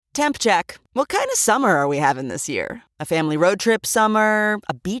Temp check. What kind of summer are we having this year? A family road trip summer?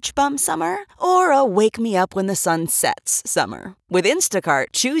 A beach bum summer? Or a wake me up when the sun sets summer? With Instacart,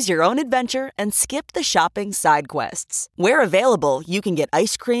 choose your own adventure and skip the shopping side quests. Where available, you can get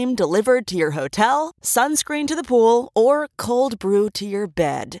ice cream delivered to your hotel, sunscreen to the pool, or cold brew to your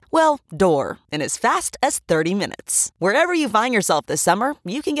bed. Well, door, in as fast as 30 minutes. Wherever you find yourself this summer,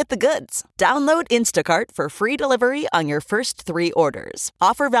 you can get the goods. Download Instacart for free delivery on your first 3 orders.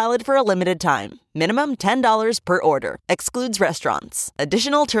 Offer valid for a limited time. Minimum $10 per order. Excludes restaurants.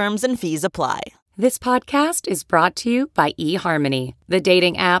 Additional terms and fees apply. This podcast is brought to you by eHarmony, the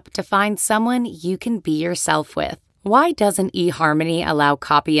dating app to find someone you can be yourself with. Why doesn't eHarmony allow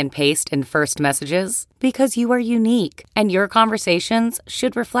copy and paste in first messages? Because you are unique, and your conversations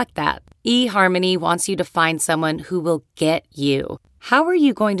should reflect that. eHarmony wants you to find someone who will get you. How are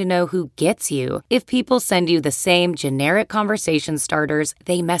you going to know who gets you if people send you the same generic conversation starters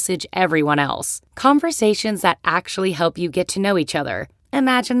they message everyone else? Conversations that actually help you get to know each other.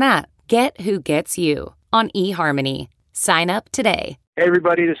 Imagine that. Get who gets you on eHarmony. Sign up today. Hey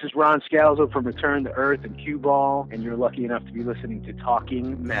everybody, this is Ron Scalzo from Return to Earth and Cue Ball, and you're lucky enough to be listening to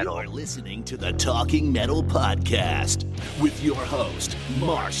Talking Metal. You're listening to the Talking Metal Podcast with your host,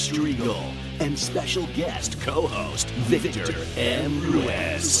 Mark Striegel, and special guest co-host, Victor M.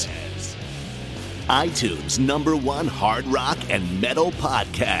 Ruiz. iTunes #1 hard rock and metal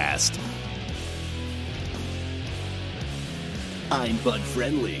podcast. I'm Bud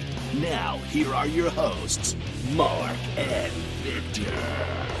Friendly. Now, here are your hosts, Mark and Victor.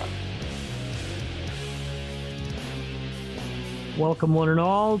 Welcome, one and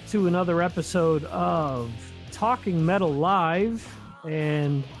all, to another episode of Talking Metal Live.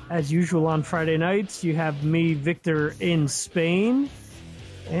 And as usual on Friday nights, you have me, Victor, in Spain.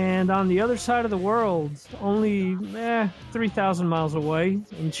 And on the other side of the world, only 3,000 miles away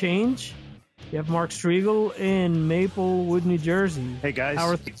and change, you have Mark Striegel in Maplewood, New Jersey. Hey,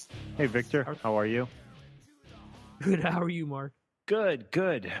 guys. Hey, Victor. How are you? Good. How are you, Mark? Good.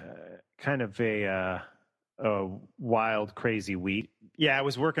 Kind of a wild, crazy week. Yeah, I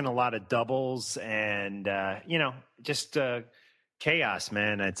was working a lot of doubles and, just chaos,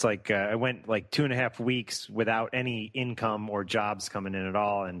 man. It's like I went like 2.5 weeks without any income or jobs coming in at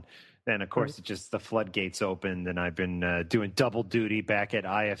all. And then, of course, it just the floodgates opened, and I've been doing double duty back at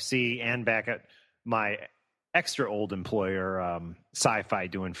IFC and back at my extra old employer, Sci-Fi,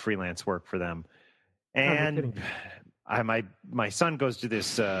 doing freelance work for them. And my son goes to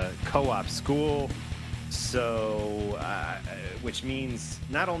this co-op school, so which means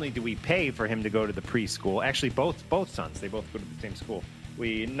not only do we pay for him to go to the preschool, actually both sons, they both go to the same school.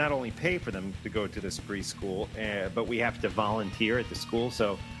 We not only pay for them to go to this preschool, but we have to volunteer at the school.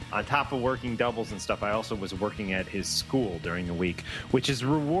 So on top of working doubles and stuff, I also was working at his school during the week, which is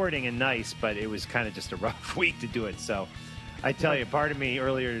rewarding and nice, but it was kind of just a rough week to do it. So I tell you, part of me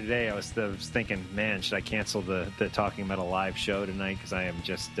earlier today, I was thinking, man, should I cancel the Talking Metal Live show tonight? Because I am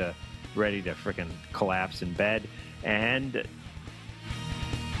just ready to freaking collapse in bed. And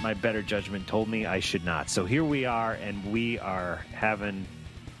my better judgment told me I should not. So here we are, and we are having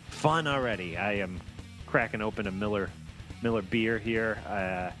fun already. I am cracking open a Miller beer here,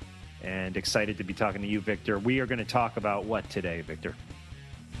 and excited to be talking to you, Victor. We are going to talk about what today, Victor?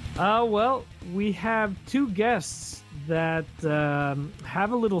 Well, we have two guests that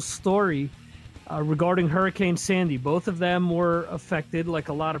have a little story regarding Hurricane Sandy. Both of them were affected, like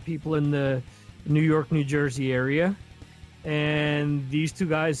a lot of people in the New York, New Jersey area. And these two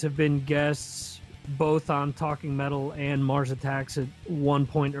guys have been guests both on Talking Metal and Mars Attacks at one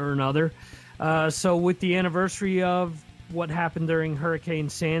point or another. So with the anniversary of what happened during Hurricane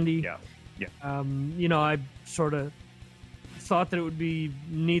Sandy, I sort of thought that it would be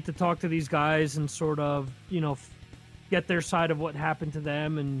neat to talk to these guys and sort of, get their side of what happened to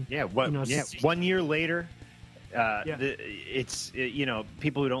them. And 1 year later, it's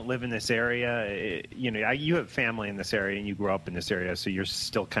people who don't live in this area, you have family in this area and you grew up in this area, so you're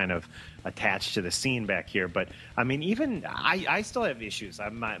still kind of attached to the scene back here. But I mean, even I still have issues.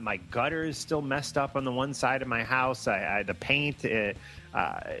 My gutter is still messed up on the one side of my house. The paint,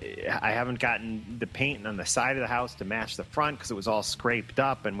 I haven't gotten the paint on the side of the house to match the front because it was all scraped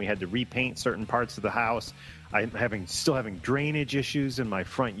up, and we had to repaint certain parts of the house. I'm still having drainage issues in my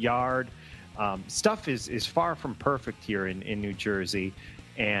front yard. Stuff is far from perfect here in New Jersey,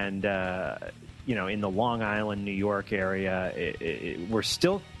 and in the Long Island, New York area, we're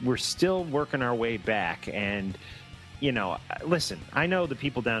still working our way back. And listen, I know the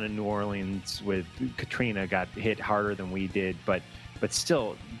people down in New Orleans with Katrina got hit harder than we did, but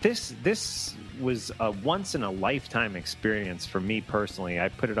still, this was a once in a lifetime experience for me personally. I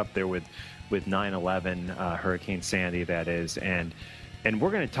put it up there with 9/11, Hurricane Sandy, that is, and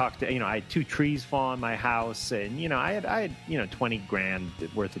we're going to talk to, I had 2 trees fall on my house, and I had 20 grand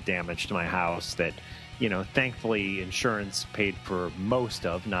worth of damage to my house that, thankfully insurance paid for most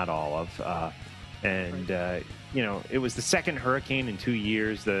of, not all of, it was the second hurricane in 2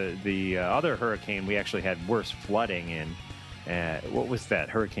 years. The other hurricane we actually had worse flooding in. What was that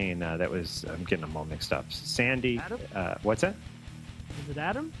hurricane? That was, I'm getting them all mixed up. Sandy. Adam? What's that? Was it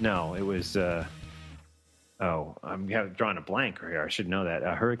Adam? No, it was. I'm drawing a blank here. I should know that.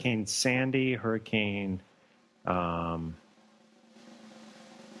 Hurricane Sandy, Hurricane. I'm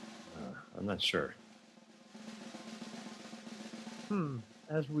not sure.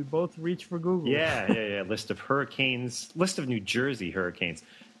 As we both reach for Google. Yeah. List of hurricanes. List of New Jersey hurricanes.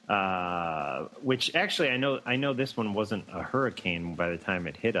 Which actually, I know this one wasn't a hurricane by the time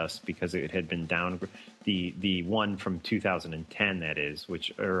it hit us because it had been down. The one from 2010, that is,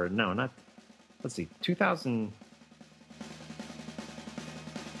 let's see,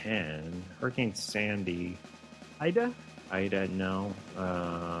 2010, Hurricane Sandy. Ida, no.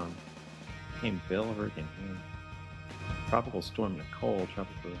 Hurricane Bill, Hurricane Tropical Storm Nicole,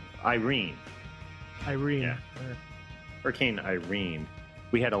 Irene. Yeah. Hurricane Irene.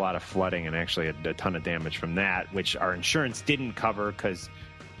 We had a lot of flooding and actually a ton of damage from that, which our insurance didn't cover because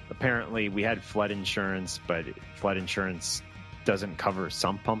apparently we had flood insurance, but flood insurance doesn't cover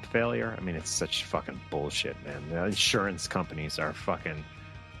sump pump failure. I mean, it's such fucking bullshit, man. The insurance companies are fucking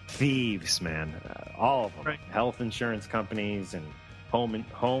thieves, man. All of them. Right. Health insurance companies and home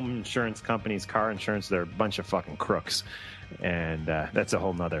insurance companies, car insurance, they're a bunch of fucking crooks. And that's a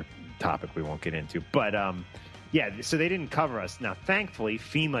whole nother topic we won't get into. But, so they didn't cover us. Now, thankfully,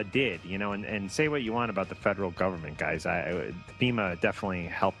 FEMA did, and say what you want about the federal government, guys. FEMA definitely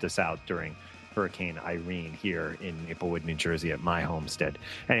helped us out during Hurricane Irene here in Maplewood, New Jersey, at my homestead.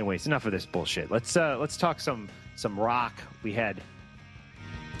 Anyways, enough of this bullshit. Let's talk some rock. We had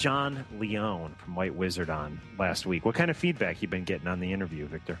John Leone from White Wizard on last week. What kind of feedback you been getting on the interview,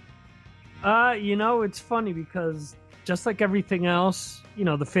 Victor? It's funny because just like everything else,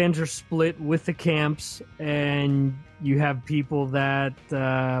 the fans are split with the camps, and you have people that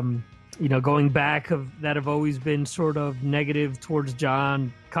going back that have always been sort of negative towards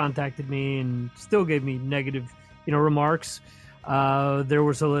John, contacted me and still gave me negative, remarks. There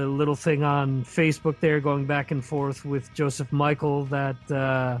was a little thing on Facebook there going back and forth with Joseph Michael that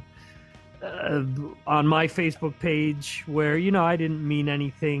on my Facebook page where, I didn't mean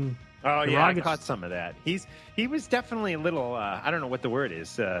anything. Oh, yeah, I caught some of that. He was definitely a little, I don't know what the word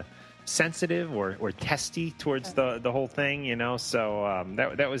is, sensitive or testy towards the whole thing, so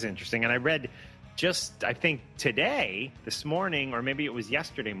that was interesting. And I read I think this morning, or maybe it was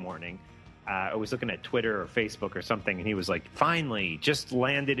yesterday morning, I was looking at Twitter or Facebook or something, and he was like, finally, just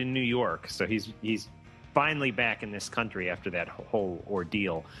landed in New York. So he's finally back in this country after that whole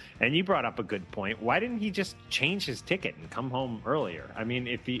ordeal. And you brought up a good point. Why didn't he just change his ticket and come home earlier? I mean,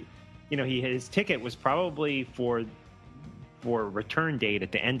 if his ticket was probably for return date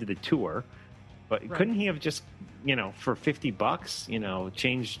at the end of the tour, but right. Couldn't he have just, for $50,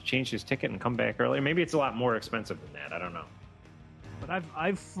 changed his ticket and come back earlier? Maybe it's a lot more expensive than that. I don't know. But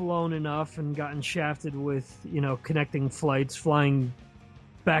I've flown enough and gotten shafted with, connecting flights, flying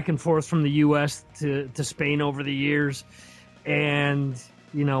back and forth from the U.S. to Spain over the years. And,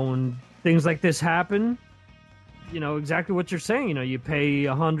 when things like this happen, exactly what you're saying. You pay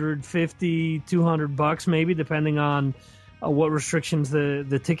 $150, $200 maybe, depending on what restrictions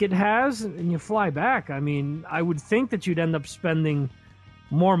the ticket has, and you fly back. I mean, I would think that you'd end up spending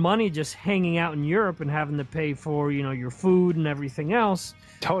more money just hanging out in Europe and having to pay for, your food and everything else.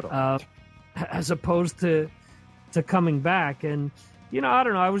 Totally. As opposed to coming back. And, I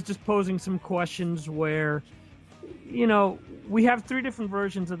don't know. I was just posing some questions where, we have 3 different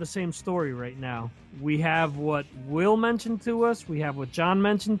versions of the same story right now. We have what Will mentioned to us, we have what John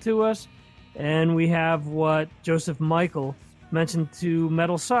mentioned to us, and we have what Joseph Michael mentioned to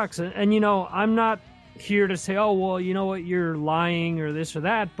Metal Sucks. And I'm not here to say, oh, well, you know what, you're lying or this or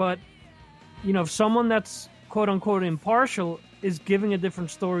that. But, if someone that's quote unquote impartial is giving a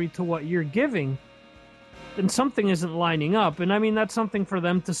different story to what you're giving, then something isn't lining up. And I mean, that's something for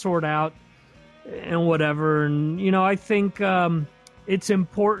them to sort out and whatever. And, I think it's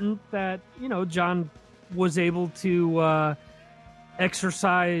important that, John was able to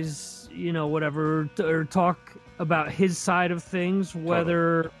exercise, whatever, or talk about his side of things,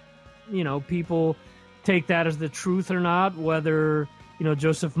 whether, people take that as the truth or not, whether,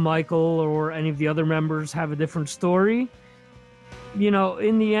 Joseph Michael or any of the other members have a different story.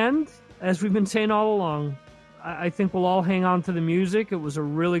 In the end, as we've been saying all along, I think we'll all hang on to the music. It was a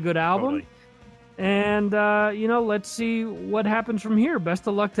really good album. Totally. And, let's see what happens from here. Best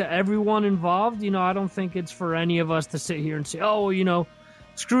of luck to everyone involved. I don't think it's for any of us to sit here and say, oh,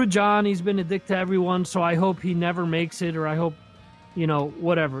 screw John. He's been a dick to everyone, so I hope he never makes it, or I hope,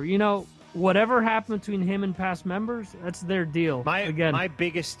 whatever. Whatever happened between him and past members, that's their deal. My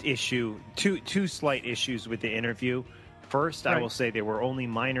biggest issue, two slight issues with the interview. First, I will say there were only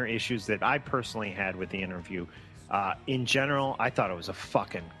minor issues that I personally had with the interview. In general, I thought it was a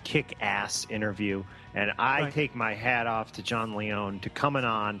fucking kick-ass interview, and I take my hat off to John Leone to coming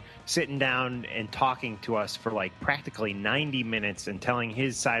on, sitting down and talking to us for like practically 90 minutes and telling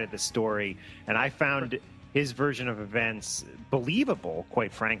his side of the story, and I found his version of events believable,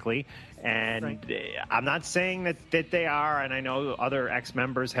 quite frankly, and I'm not saying that they are, and I know other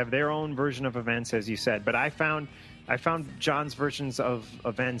ex-members have their own version of events, as you said, but I found John's versions of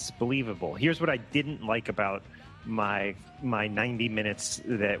events believable. Here's what I didn't like about my 90 minutes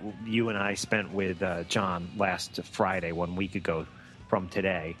that you and I spent with John last Friday, 1 week ago from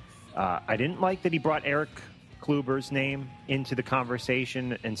today. I didn't like that he brought Eric Kluber's name into the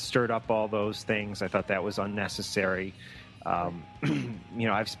conversation and stirred up all those things. I thought that was unnecessary.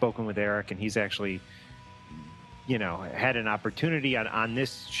 I've spoken with Eric, and he's actually, had an opportunity on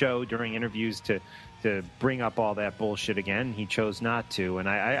this show during interviews to bring up all that bullshit again. He chose not to, and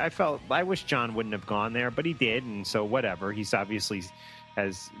I wish John wouldn't have gone there, but he did, and so whatever. He's obviously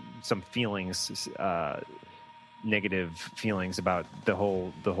has some feelings, negative feelings about the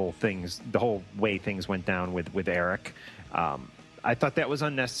whole way things went down with Eric. I thought that was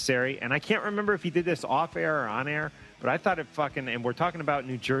unnecessary, and I can't remember if he did this off air or on air, but I thought it fucking, and we're talking about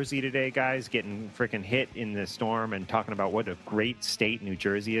New Jersey today, guys, getting freaking hit in the storm and talking about what a great state New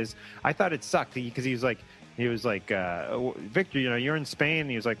Jersey is. I thought it sucked because he was like, Victor, you're in Spain. And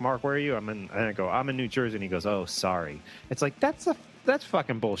he was like, Mark, where are you? And I go, I'm in New Jersey. And he goes, oh, sorry. It's like, that's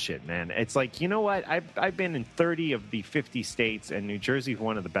fucking bullshit, man. It's like, you know what? I've been in 30 of the 50 states, and New Jersey is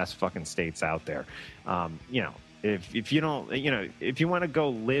one of the best fucking states out there. If you don't, if you want to go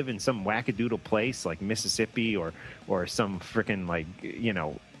live in some wackadoodle place like Mississippi or some freaking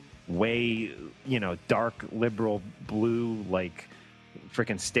way, dark liberal blue like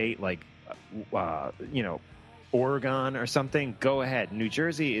freaking state like Oregon or something, go ahead. New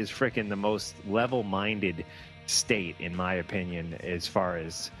Jersey is freaking the most level-minded state, in my opinion, as far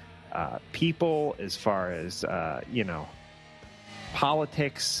as people, as far as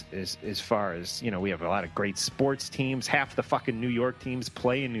politics, as far as we have a lot of great sports teams. Half the fucking New York teams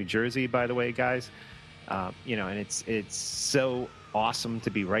play in New Jersey, by the way, guys. And it's so awesome to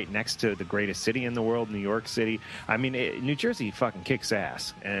be right next to the greatest city in the world, New York City. I mean, New Jersey fucking kicks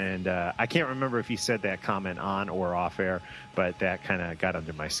ass, and I can't remember if he said that comment on or off air, but that kind of got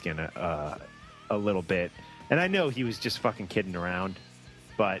under my skin a little bit. And I know he was just fucking kidding around,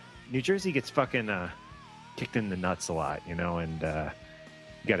 but New Jersey gets fucking kicked in the nuts a lot, and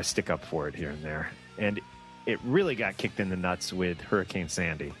you got to stick up for it here and there. And it really got kicked in the nuts with Hurricane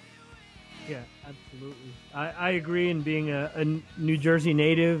Sandy. Yeah, absolutely. I agree. And being a New Jersey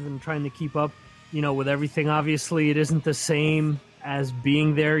native and trying to keep up, with everything, obviously it isn't the same as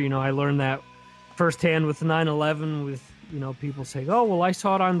being there. I learned that firsthand with 9/11 with, people saying, oh, well, I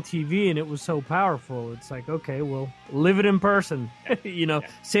saw it on TV and it was so powerful. It's like, okay, well, live it in person.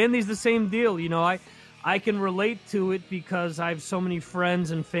 Sandy's the same deal. I can relate to it because I have so many friends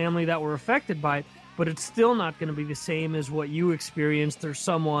and family that were affected by it, but it's still not going to be the same as what you experienced or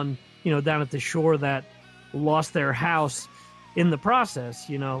someone, down at the shore that lost their house in the process,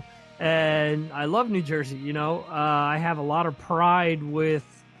 And I love New Jersey, I have a lot of pride with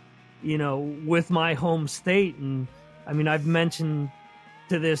my home state. And I mean, I've mentioned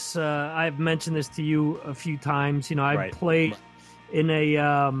this to you a few times. I've played in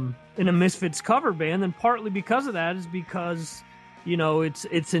a Misfits cover band, and partly because of that is because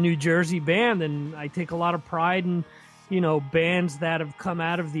it's a New Jersey band, and I take a lot of pride in bands that have come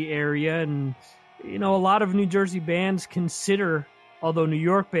out of the area. And a lot of New Jersey bands consider, although New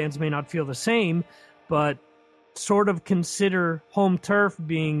York bands may not feel the same, but sort of consider home turf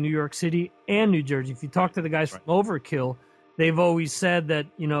being New York City and New Jersey. If you talk to the guys from Overkill, they've always said that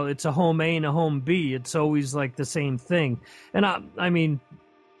it's a home A and a home B. It's always like the same thing. And I mean,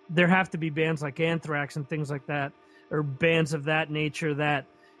 there have to be bands like Anthrax and things like that, or bands of that nature that,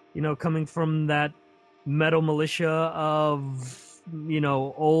 coming from that metal militia of,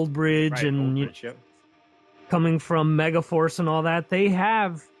 Old Bridge and coming from Megaforce and all that, they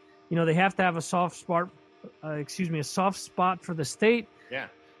have, they have to have a soft spot for the state. Yeah.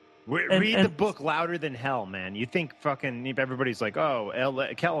 Read the book Louder Than Hell, man. You think fucking everybody's like, oh,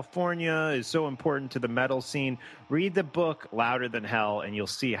 California is so important to the metal scene. Read the book Louder Than Hell, and you'll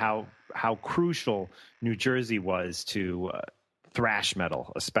see how crucial New Jersey was to thrash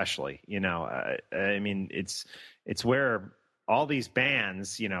metal, especially. You know, I mean, it's where all these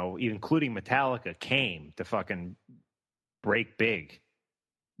bands, you know, including Metallica, came to fucking break big.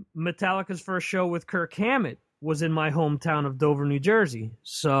 Metallica's first show with Kirk Hammett was in my hometown of Dover, New Jersey.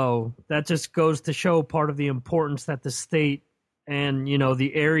 So that just goes to show part of the importance that the state and, you know,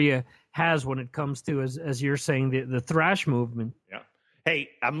 the area has when it comes to, as you're saying, the thrash movement. Yeah. Hey,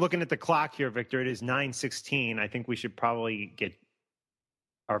 I'm looking at the clock here, Victor. It is 9:16. I think we should probably get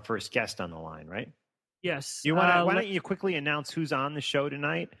our first guest on the line, right? Yes. Why don't you quickly announce who's on the show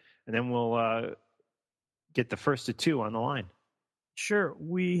tonight, and then we'll get the first of two on the line. Sure.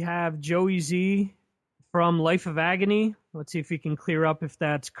 We have Joey Z from Life of Agony. Let's see if we can clear up if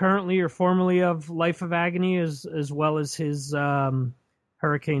that's currently or formerly of Life of Agony, as well as his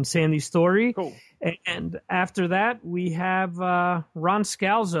Hurricane Sandy story. Cool. And after that, we have Ron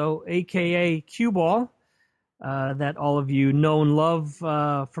Scalzo, a.k.a. Cue Ball, that all of you know and love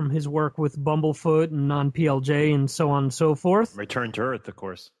from his work with Bumblefoot and Non-PLJ and so on and so forth. Return to Earth, of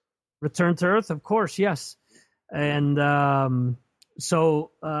course. Return to Earth, of course, yes. And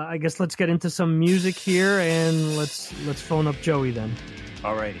so I guess let's get into some music here, and let's phone up Joey then.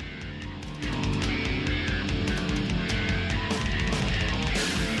 All righty.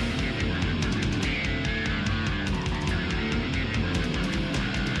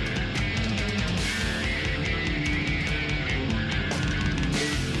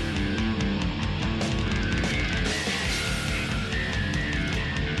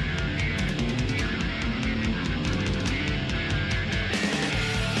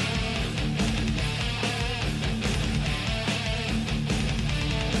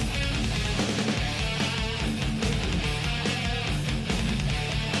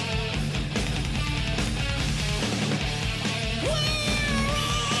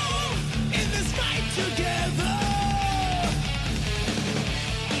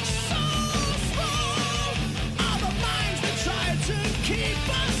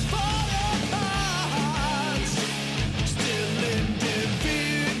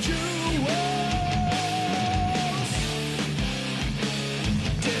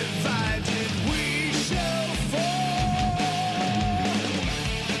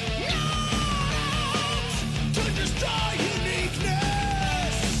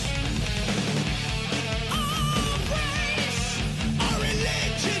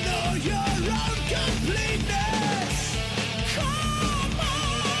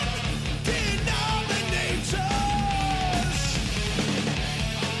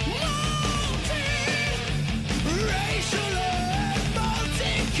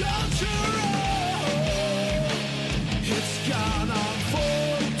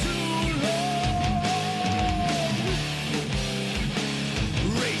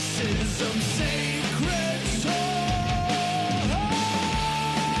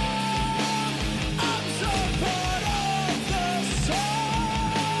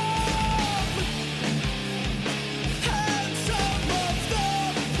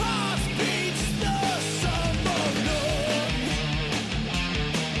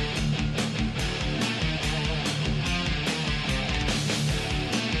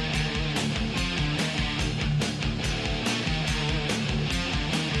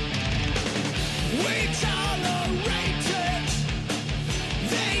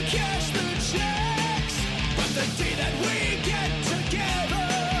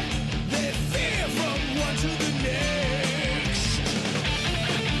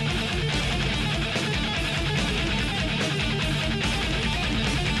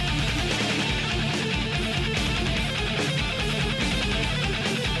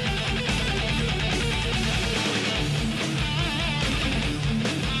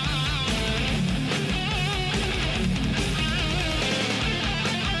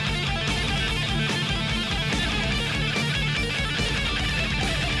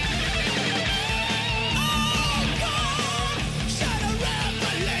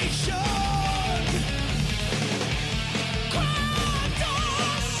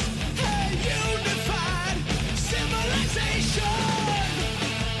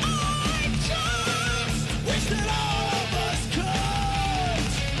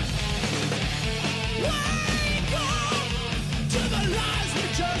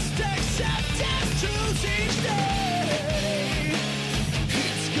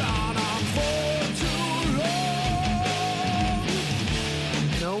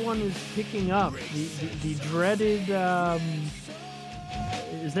 Picking up the dreaded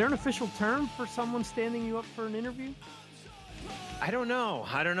is there an official term for someone standing you up for an interview? I don't know.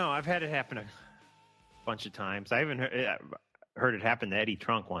 I've had it happen a bunch of times. I haven't heard it happen to Eddie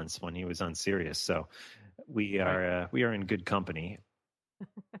Trunk once when he was on Sirius. So we are in good company.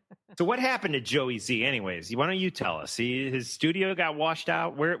 So what happened to Joey Z anyways? Why don't you tell us? His studio got washed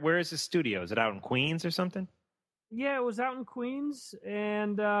out. Where is his studio? Is it out in Queens or something? Yeah, it was out in Queens,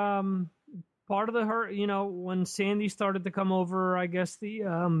 and part of when Sandy started to come over, I guess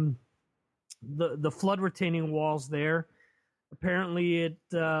the flood retaining walls there, apparently it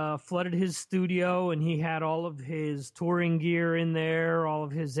flooded his studio, and he had all of his touring gear in there, all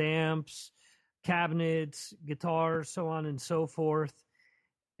of his amps, cabinets, guitars, so on and so forth.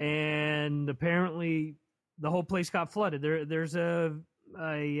 And apparently the whole place got flooded. There's a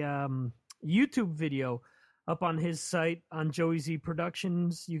YouTube video up on his site on Joey Z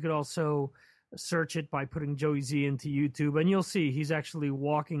Productions. You could also search it by putting Joey Z into YouTube, and you'll see he's actually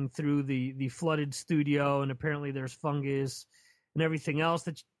walking through the flooded studio, and apparently there's fungus and everything else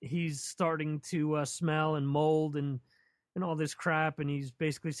that he's starting to smell and mold and all this crap. And he's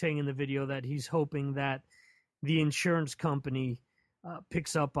basically saying in the video that he's hoping that the insurance company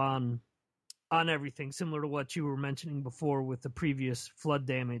picks up on everything, similar to what you were mentioning before with the previous flood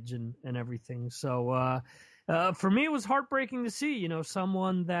damage and everything. So for me, it was heartbreaking to see,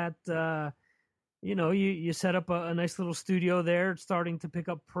 someone that, you set up a nice little studio there, starting to pick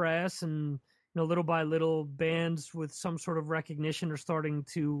up press, and, little by little bands with some sort of recognition are starting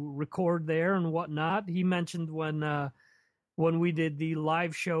to record there and whatnot. He mentioned when we did the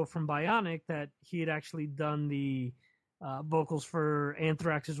live show from Bionic that he had actually done the vocals for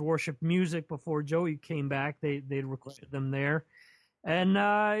Anthrax's Worship Music before Joey came back. They'd recorded them there. And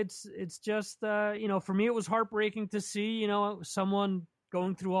it's just, for me, it was heartbreaking to see, someone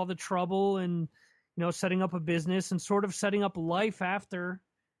going through all the trouble and, setting up a business and sort of setting up life after,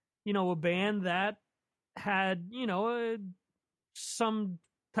 a band that had, some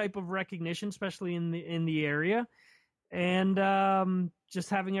type of recognition, especially in the area, and just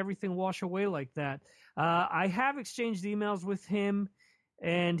having everything wash away like that. I have exchanged emails with him,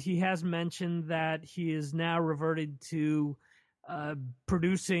 and he has mentioned that he is now reverted to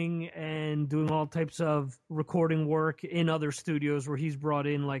producing and doing all types of recording work in other studios where he's brought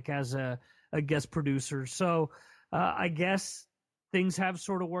in like as a guest producer. So I guess things have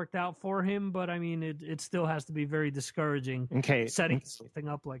sort of worked out for him, but I mean, it still has to be very discouraging. Okay, setting something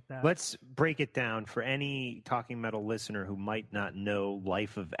up like that. Let's break it down for any Talking Metal listener who might not know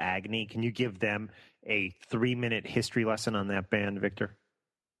Life of Agony. Can you give them a 3-minute history lesson on that band, Victor?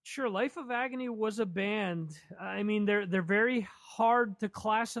 Sure. Life of Agony was a band. I mean, they're very hard to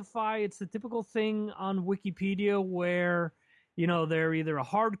classify. It's the typical thing on Wikipedia where, they're either a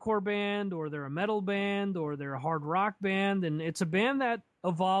hardcore band or they're a metal band or they're a hard rock band. And it's a band that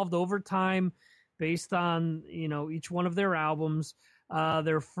evolved over time based on, each one of their albums.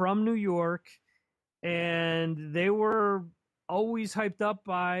 They're from New York, and they were always hyped up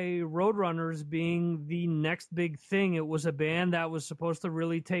by Roadrunners being the next big thing. It was a band that was supposed to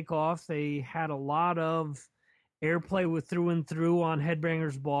really take off. They had a lot of airplay with Through and Through on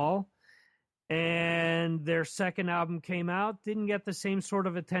Headbangers Ball. And their second album came out, didn't get the same sort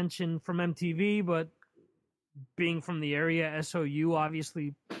of attention from MTV, but being from the area, SOU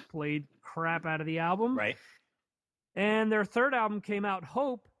obviously played crap out of the album. Right. And their third album came out,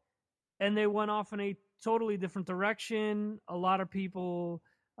 Hope, and they went off in a totally different direction. A lot of people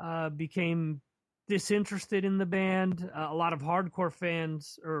became disinterested in the band. A lot of hardcore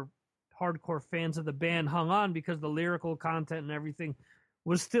fans of the band hung on because the lyrical content and everything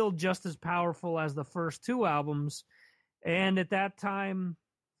was still just as powerful as the first two albums. And at that time,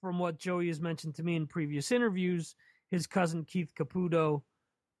 from what Joey has mentioned to me in previous interviews, his cousin Keith Caputo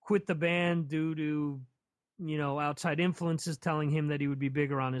quit the band due to, outside influences telling him that he would be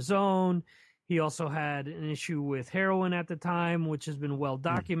bigger on his own. He also had an issue with heroin at the time, which has been well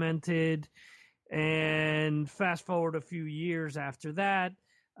documented. And fast forward a few years after that,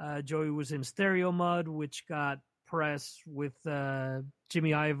 Joey was in Stereo Mud, which got press with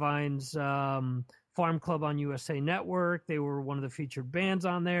Jimmy Iovine's Farm Club on USA Network. They were one of the featured bands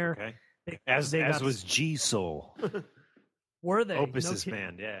on there. Okay. As was G-Soul. Were they? Opus's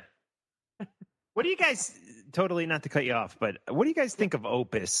band, yeah. What do you guys, totally not to cut you off, but what do you guys think of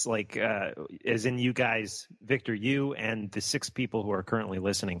Opus? Like, as in you guys, Victor, you and the 6 people who are currently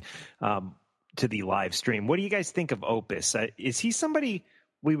listening to the live stream. What do you guys think of Opus? Is he somebody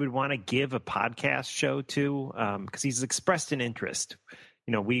we would want to give a podcast show to? Because he's expressed an interest.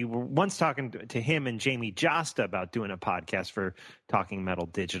 We were once talking to him and Jamie Josta about doing a podcast for Talking Metal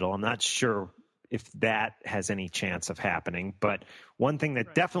Digital. I'm not sure if that has any chance of happening. But one thing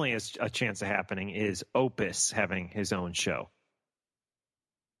that definitely has a chance of happening is Opus having his own show.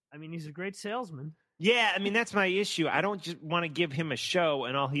 I mean, he's a great salesman. Yeah, I mean, that's my issue. I don't just want to give him a show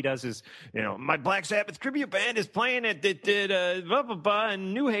and all he does is, my Black Sabbath tribute band is playing at blah, blah, blah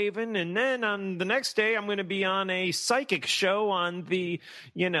in New Haven. And then on the next day, I'm going to be on a psychic show on the,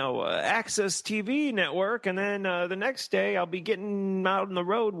 Access TV network. And then the next day I'll be getting out on the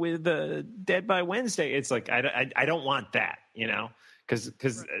road with Dead by Wednesday. It's like, I don't want that,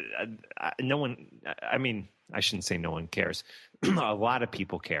 because no one, I mean, I shouldn't say no one cares. A lot of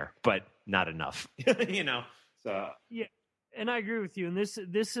people care, but not enough, So yeah, and I agree with you. And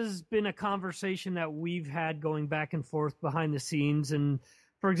this has been a conversation that we've had going back and forth behind the scenes. And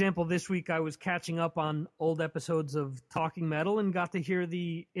for example, this week I was catching up on old episodes of Talking Metal and got to hear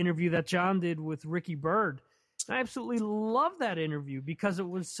the interview that John did with Ricky Byrd. I absolutely love that interview because it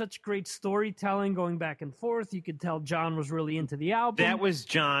was such great storytelling going back and forth. You could tell John was really into the album. That was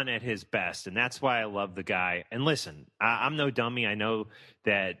John at his best, and that's why I love the guy. And listen, I'm no dummy. I know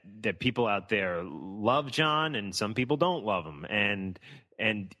that people out there love John, and some people don't love him.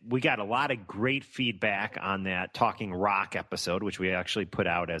 And we got a lot of great feedback on that Talking Rock episode, which we actually put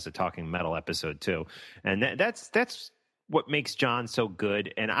out as a Talking Metal episode too. And that's what makes John so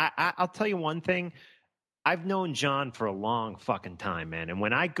good. And I'll tell you one thing. I've known John for a long fucking time, man. And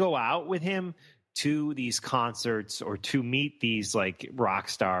when I go out with him to these concerts or to meet these like rock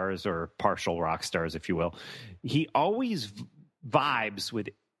stars or partial rock stars, if you will, he always vibes with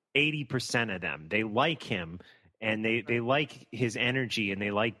 80% of them. They like him and they like his energy and they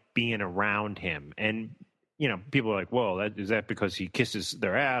like being around him. And, people are like, whoa, is that because he kisses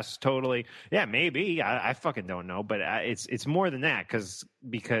their ass totally? Yeah, maybe. I fucking don't know. But it's more than that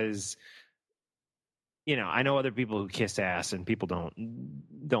because I know other people who kiss ass and people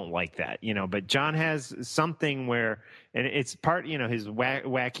don't like that, but John has something where, and it's part, his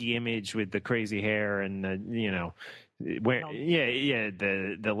wacky image with the crazy hair and the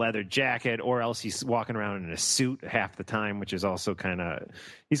leather jacket, or else he's walking around in a suit half the time, which is also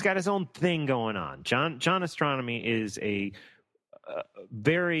he's got his own thing going on. John Astronomy is a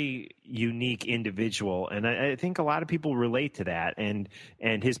very unique individual, and I think a lot of people relate to that, and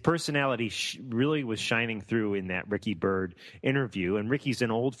his personality really was shining through in that Ricky Byrd interview. And Ricky's an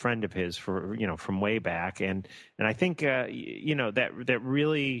old friend of his from way back, and I think that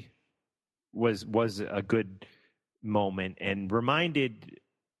really was a good moment and reminded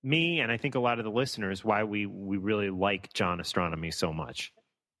me, and I think a lot of the listeners, why we really like John Astronomy so much.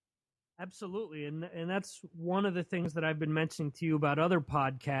 Absolutely. And that's one of the things that I've been mentioning to you about other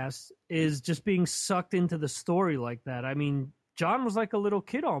podcasts is just being sucked into the story like that. I mean, John was like a little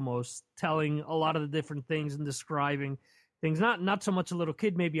kid almost, telling a lot of the different things and describing things. Not so much a little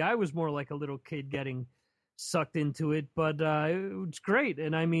kid. Maybe I was more like a little kid getting sucked into it, but it's great.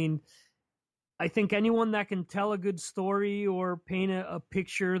 And I mean, I think anyone that can tell a good story or paint a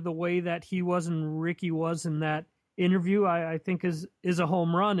picture the way that he was and Ricky was in that interview, I think is a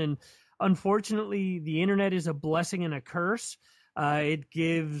home run. And unfortunately, the internet is a blessing and a curse. It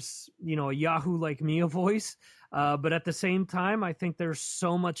gives, a Yahoo like me a voice. But at the same time, I think there's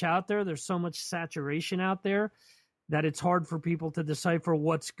so much out there. There's so much saturation out there that it's hard for people to decipher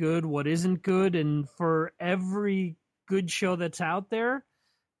what's good, what isn't good. And for every good show that's out there,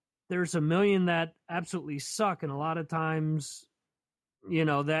 there's a million that absolutely suck. And a lot of times,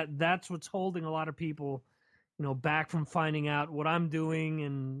 that's what's holding a lot of people back from finding out what I'm doing.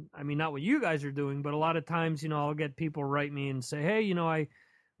 And I mean, not what you guys are doing, but a lot of times, I'll get people write me and say, hey, I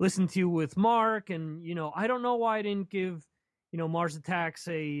listened to you with Mark, and, I don't know why I didn't give, Mars Attacks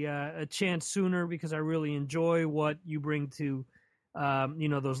a chance sooner, because I really enjoy what you bring to,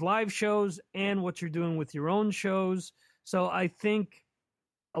 those live shows and what you're doing with your own shows. So I think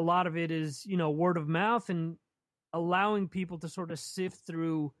a lot of it is, word of mouth and allowing people to sort of sift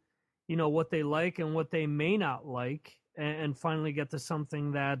through what they like and what they may not like, and finally get to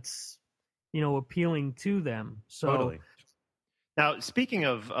something that's, appealing to them. So totally. Now, speaking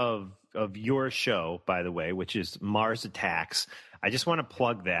of your show, by the way, which is Mars Attacks, I just want to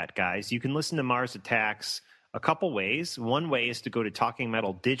plug that, guys. You can listen to Mars Attacks a couple ways. One way is to go to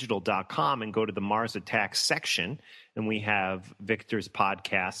talkingmetaldigital.com and go to the Mars Attacks section, and we have Victor's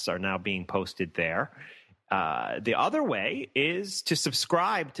podcasts are now being posted there. The other way is to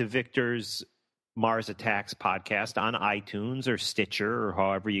subscribe to Victor's Mars Attacks podcast on iTunes or Stitcher or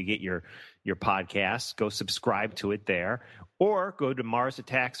however you get your podcasts. Go subscribe to it there, or go to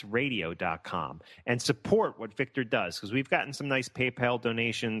MarsAttacksRadio.com and support what Victor does, because we've gotten some nice PayPal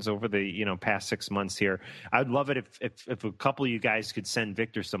donations over the past 6 months here. I'd love it if a couple of you guys could send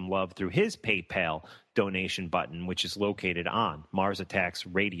Victor some love through his PayPal donation button, which is located on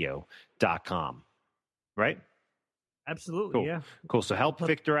MarsAttacksRadio.com. Right? Absolutely, cool. Yeah. Cool. So help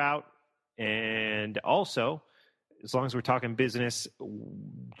Victor out. And also, as long as we're talking business,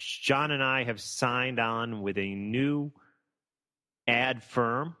 John and I have signed on with a new ad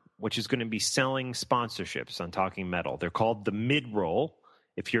firm, which is going to be selling sponsorships on Talking Metal. They're called The Midroll.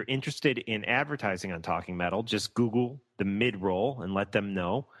 If you're interested in advertising on Talking Metal, just Google The Midroll and let them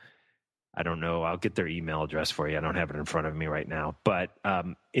know. I don't know. I'll get their email address for you. I don't have it in front of me right now. But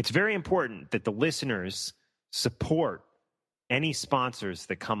it's very important that the listeners support any sponsors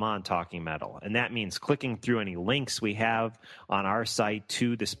that come on Talking Metal. And that means clicking through any links we have on our site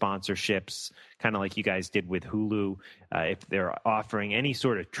to the sponsorships, kind of like you guys did with Hulu. If they're offering any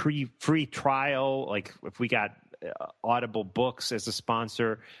sort of free trial, like if we got Audible Books as a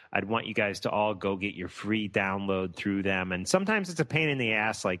sponsor, I'd want you guys to all go get your free download through them. And sometimes it's a pain in the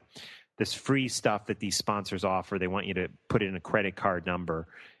ass, like this free stuff that these sponsors offer. They want you to put in a credit card number,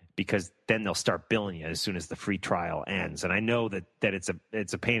 because then they'll start billing you as soon as the free trial ends. And I know that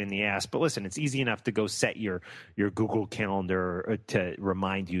it's a pain in the ass, but listen, it's easy enough to go set your Google Calendar to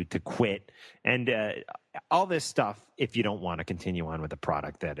remind you to quit. And all this stuff, if you don't want to continue on with the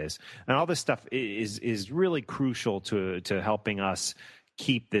product, that is. And all this stuff is really crucial to helping us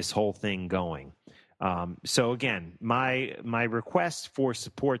keep this whole thing going. So again, my request for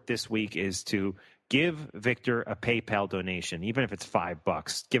support this week is to give Victor a PayPal donation, even if it's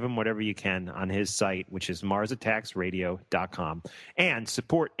 $5. Give him whatever you can on his site, which is MarsAttacksRadio.com, and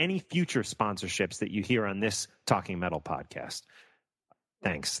support any future sponsorships that you hear on this Talking Metal podcast.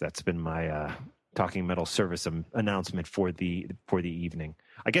 Thanks. That's been my Talking Metal service announcement for the evening.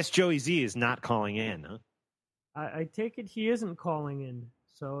 I guess Joey Z is not calling in, huh? I take it he isn't calling in,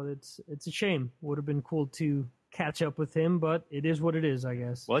 so it's a shame. Would have been cool to catch up with him, but it is what it is, I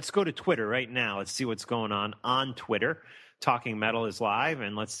guess. Well, let's go to Twitter right now. Let's see what's going on Twitter. Talking Metal is live,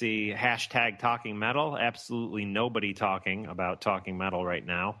 and let's see, hashtag Talking Metal. Absolutely nobody talking about Talking Metal right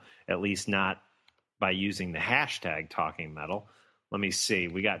now, at least not by using the hashtag Talking Metal. Let me see.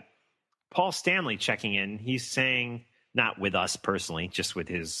 We got Paul Stanley checking in. He's saying, not with us personally, just with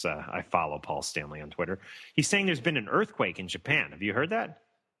his, I follow Paul Stanley on Twitter. He's saying there's been an earthquake in Japan. Have you heard that?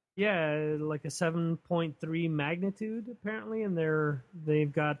 Yeah, like a 7.3 magnitude apparently, and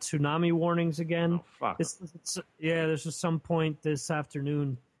they've got tsunami warnings again. Oh, fuck. There's just some point this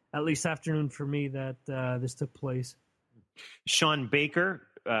afternoon, at least afternoon for me, that this took place. Sean Baker,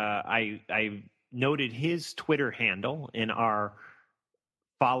 I noted his Twitter handle in our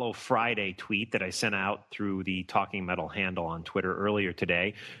Follow Friday tweet that I sent out through the Talking Metal handle on Twitter earlier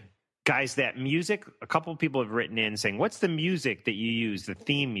today. Guys, that music, a couple of people have written in saying, what's the music that you use, the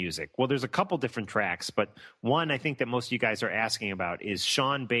theme music? Well, there's a couple different tracks, but one I think that most of you guys are asking about is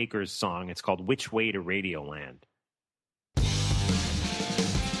Sean Baker's song. It's called Which Way to Radioland.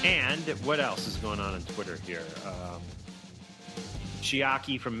 And what else is going on Twitter here?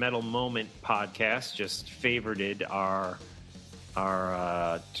 Chiaki from Metal Moment podcast just favorited our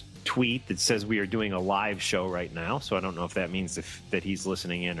tweet that says we are doing a live show right now, so I don't know if that means that he's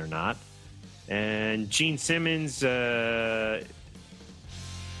listening in or not. And Gene Simmons, let's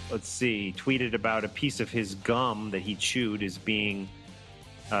see, tweeted about a piece of his gum that he chewed is being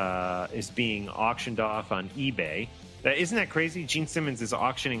auctioned off on eBay. Isn't that crazy? Gene Simmons is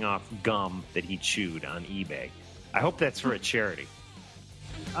auctioning off gum that he chewed on eBay. I hope that's for a charity.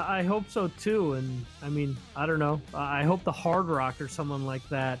 I hope so too, and I mean, I don't know. I hope the Hard Rock or someone like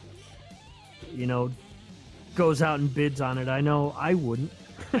that, goes out and bids on it. I know I wouldn't.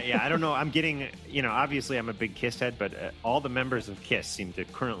 Yeah, I don't know. I'm getting, obviously I'm a big Kiss head, but all the members of Kiss seem to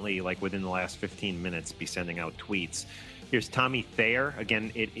currently, like within the last 15 minutes, be sending out tweets. Here's Tommy Thayer.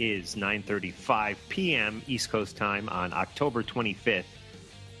 Again, it is 9:35 p.m. East Coast time on October 25th,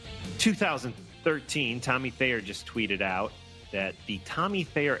 2013. Tommy Thayer just tweeted out that the Tommy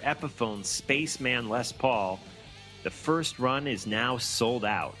Thayer Epiphone Spaceman Les Paul, the first run is now sold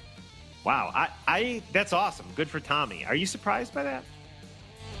out. Wow, I that's awesome. Good for Tommy. Are you surprised by that?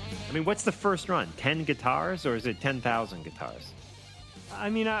 I mean, what's the first run? 10 guitars, or is it 10,000 guitars?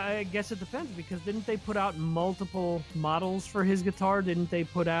 I mean, I guess it depends, because didn't they put out multiple models for his guitar? Didn't they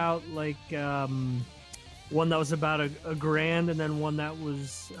put out like one that was about a grand, and then one that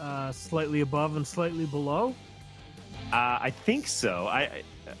was slightly above and slightly below? I think so.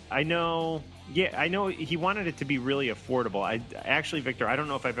 I know. Yeah, I know he wanted it to be really affordable. Actually, Victor, I don't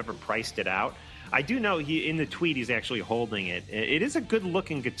know if I've ever priced it out. I do know in the tweet he's actually holding it. It is a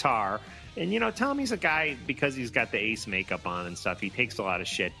good-looking guitar. And, Tommy's a guy, because he's got the Ace makeup on and stuff, he takes a lot of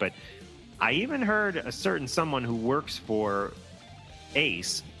shit. But I even heard a certain someone who works for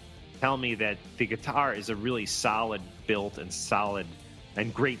Ace tell me that the guitar is a really solid built and solid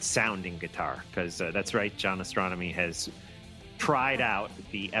and great sounding guitar. Because that's right, John Astronomy has tried out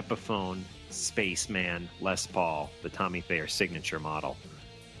the Epiphone Spaceman Les Paul, the Tommy Thayer signature model.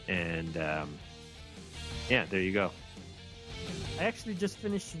 And, yeah, there you go. I actually just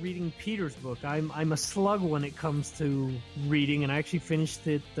finished reading Peter's book. I'm a slug when it comes to reading, and I actually finished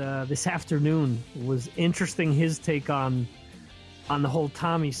it this afternoon. It was interesting, his take on the whole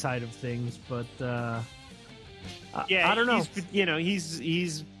Tommy side of things, but yeah, I don't know.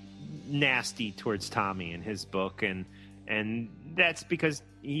 He's nasty towards Tommy in his book, and that's because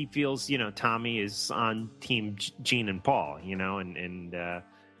he feels Tommy is on Team Gene and Paul, and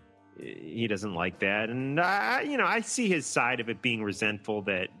he doesn't like that, and I see his side of it, being resentful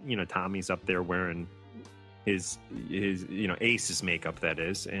that Tommy's up there wearing his Ace's makeup, that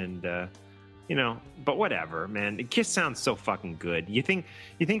is, and but whatever, man. Kiss sounds so fucking good. You think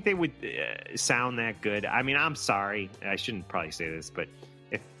they would sound that good? I mean, I'm sorry, I shouldn't probably say this, but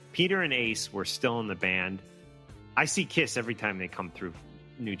if Peter and Ace were still in the band, I see Kiss every time they come through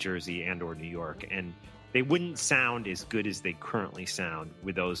New Jersey and or New York, and they wouldn't sound as good as they currently sound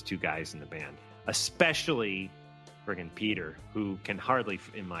with those two guys in the band, especially friggin' Peter, who can hardly,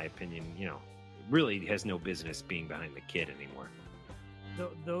 in my opinion, really has no business being behind the kid anymore.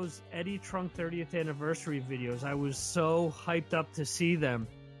 Those Eddie Trunk 30th anniversary videos, I was so hyped up to see them,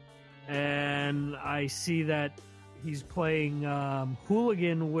 and I see that he's playing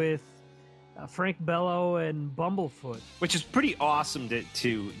Hooligan with Frank Bello and Bumblefoot, which is pretty awesome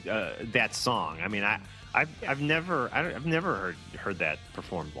to that song. I mean, I've never heard that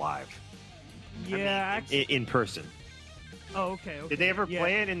performed live. Yeah, in person. Oh, okay. Did they ever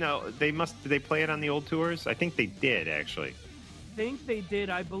play it did they play it on the old tours? I think they did, actually. I think they did.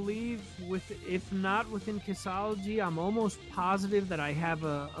 I believe, if not within Kissology, I'm almost positive that I have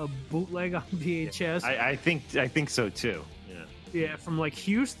a bootleg on VHS. I think so too. Yeah, from like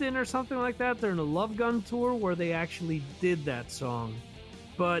Houston or something like that. They're in a Love Gun tour where they actually did that song.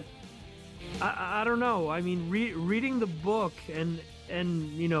 But I don't know. I mean, reading the book and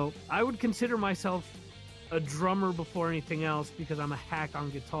I would consider myself a drummer before anything else because I'm a hack on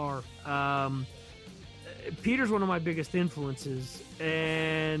guitar. Peter's one of my biggest influences,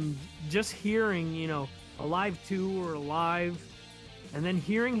 and just hearing, a live tour or live, and then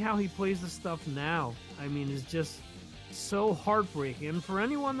hearing how he plays the stuff now, I mean, is just so heartbreaking. And for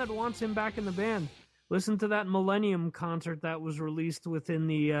anyone that wants him back in the band, listen to that Millennium concert that was released within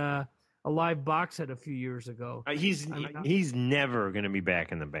the a live box set a few years ago. He's never going to be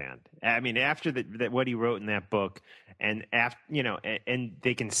back in the band. I mean, after what he wrote in that book, and after and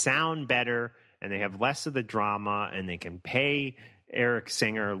they can sound better, and they have less of the drama, and they can pay Eric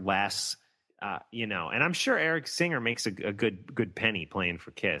Singer less. And I'm sure Eric Singer makes a good penny playing for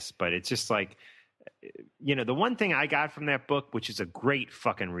Kiss, but it's just like, the one thing I got from that book, which is a great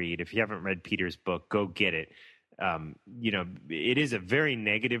fucking read. If you haven't read Peter's book, go get it. It is a very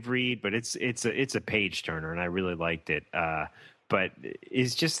negative read, but it's a page turner, and I really liked it. But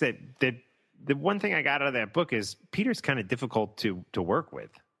it's just that the one thing I got out of that book is Peter's kind of difficult to work with,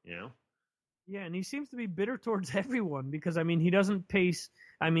 Yeah, and he seems to be bitter towards everyone because, I mean, he doesn't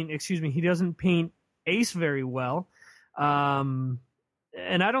he doesn't paint Ace very well. And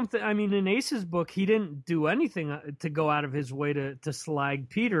I don't in Ace's book, he didn't do anything to go out of his way to slag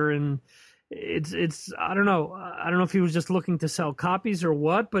Peter. And it's I don't know if he was just looking to sell copies or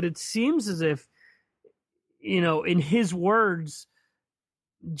what, but it seems as if, in his words,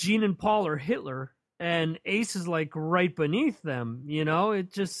 Gene and Paul are Hitler. And Ace is like right beneath them,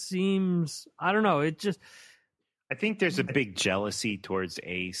 It just seems, I don't know. I think there's a big jealousy towards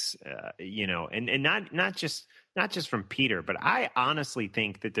Ace, and not just from Peter, but I honestly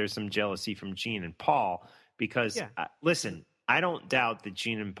think that there's some jealousy from Gene and Paul because, listen, I don't doubt that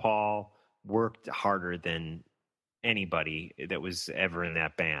Gene and Paul worked harder than anybody that was ever in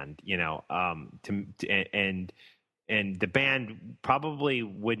that band, and the band probably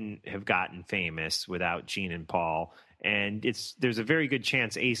wouldn't have gotten famous without Gene and Paul. And there's a very good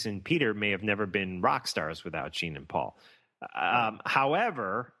chance Ace and Peter may have never been rock stars without Gene and Paul.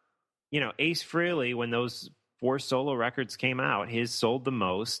 However, Ace Frehley, when those 4 solo records came out, his sold the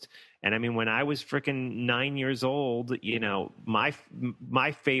most. And I mean, when I was freaking 9 years old,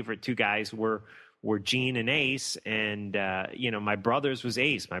 my favorite 2 guys were were Gene and Ace, and my brother's was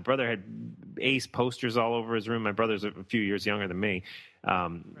Ace. My brother had Ace posters all over his room. My brother's a few years younger than me.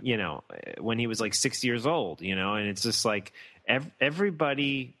 When he was like 6 years old, and it's just like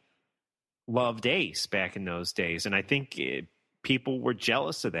everybody loved Ace back in those days, and I think people were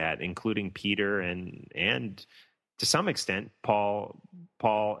jealous of that, including Peter and to some extent Paul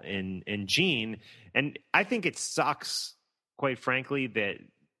and Gene. And I think it sucks, quite frankly, that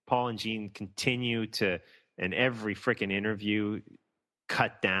Paul and Gene continue to, in every freaking interview,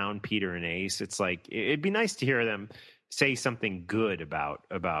 cut down Peter and Ace. It's like, it'd be nice to hear them say something good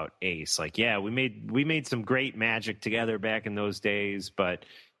about Ace. Like, yeah, we made some great magic together back in those days, but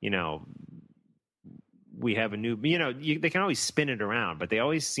we have a new, they can always spin it around, but they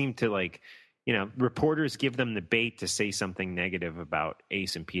always seem to, like, reporters give them the bait to say something negative about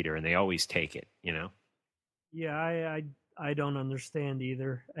Ace and Peter, and they always take it, Yeah, I don't understand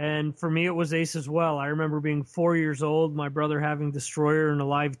either. And for me, it was Ace as well. I remember being 4 years old, my brother having Destroyer and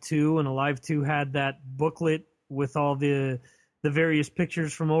Alive 2, and Alive 2 had that booklet with all the various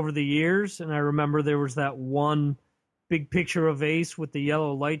pictures from over the years. And I remember there was that one big picture of Ace with the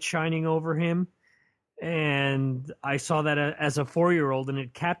yellow light shining over him. And I saw that as a 4-year-old, and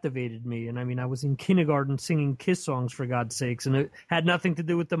it captivated me. And I mean, I was in kindergarten singing Kiss songs, for God's sakes, and it had nothing to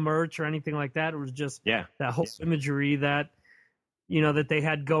do with the merch or anything like that. It was just that whole imagery that, that they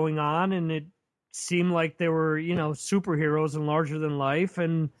had going on, and it seemed like they were, superheroes and larger than life,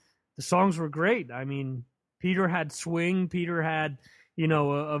 and the songs were great. I mean, Peter had swing. Peter had,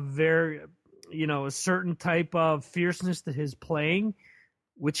 a very, a certain type of fierceness to his playing,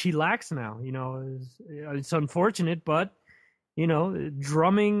 which he lacks now. It's unfortunate, but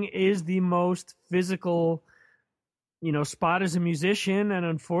drumming is the most physical spot as a musician, and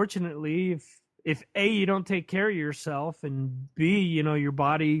unfortunately, if A, you don't take care of yourself, and B, your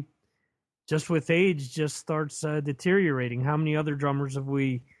body just with age just starts deteriorating. How many other drummers have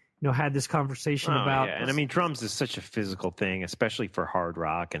we had this conversation about? Yeah. And I mean, drums is such a physical thing, especially for hard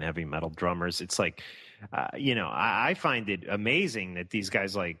rock and heavy metal drummers. It's like, I find it amazing that these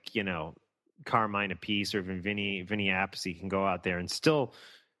guys like, Carmine Appice or even Vinny Appice can go out there and still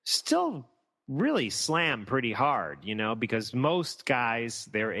really slam pretty hard, because most guys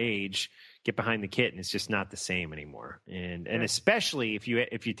their age get behind the kit and it's just not the same anymore. And especially if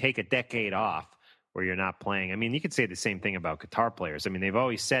you take a decade off where you're not playing. I mean, you could say the same thing about guitar players. I mean, they've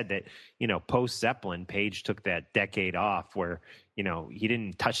always said that, post Zeppelin, Page took that decade off where, he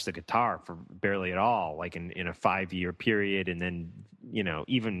didn't touch the guitar for barely at all, like in a 5-year period. And then,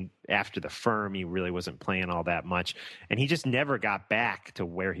 even after the Firm, he really wasn't playing all that much. And he just never got back to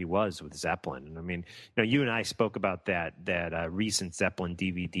where he was with Zeppelin. And I mean, you and I spoke about that recent Zeppelin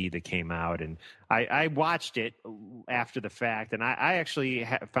DVD that came out, and I watched it after the fact, and I actually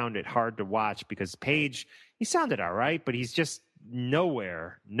found it hard to watch because Page, he sounded all right, but he's just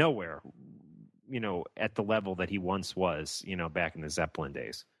nowhere, at the level that he once was, back in the Zeppelin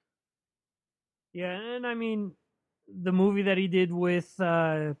days. Yeah, and I mean, the movie that he did with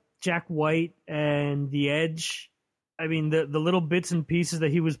Jack White and The Edge, I mean, the little bits and pieces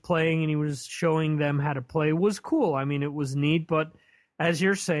that he was playing and he was showing them how to play was cool. I mean, it was neat, but as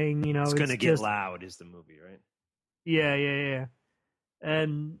you're saying, it's going to get loud is the movie, right? Yeah.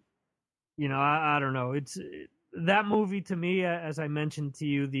 And, I don't know. That movie to me, as I mentioned to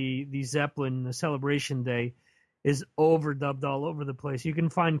you, the Zeppelin, the Celebration Day, is overdubbed all over the place. You can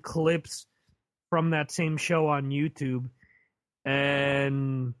find clips from that same show on YouTube.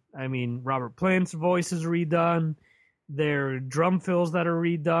 And, I mean, Robert Plant's voice is redone. There are drum fills that are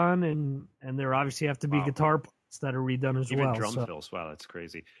redone, and there obviously have to be guitar parts that are redone as well. Even drum fills. Wow, that's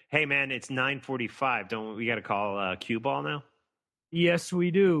crazy. Hey, man, it's 9:45. Don't we got to call Cue Ball now? Yes,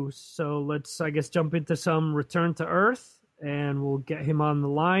 we do. So let's, I guess, jump into some Return to Earth, and we'll get him on the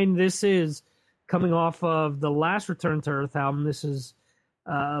line. This is coming off of the last Return to Earth album. This is,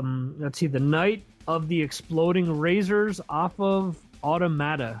 let's see, The Night of the Exploding Razors off of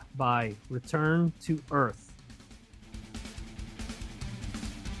Automata by Return to Earth.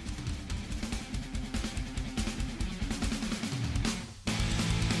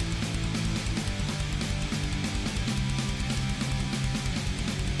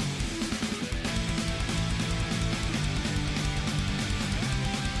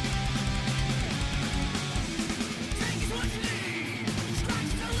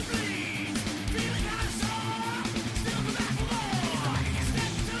 Feeling kind of sore, still come back for more.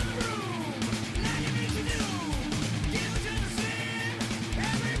 Let me meet you.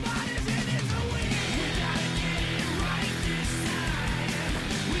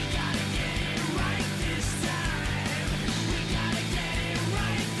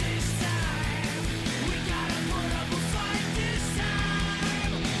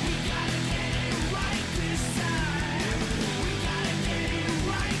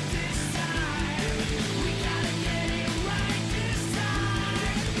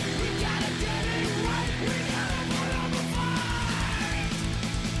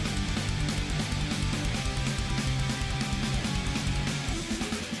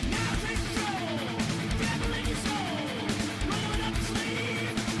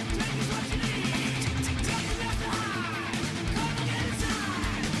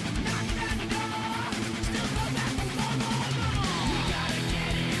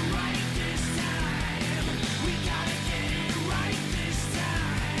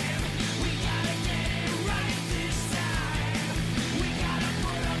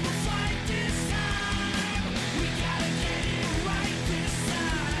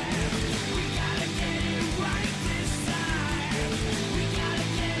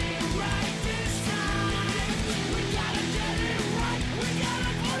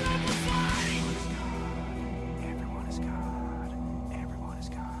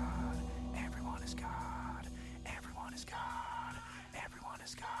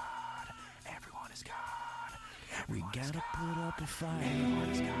 We gotta put up a fight. Everyone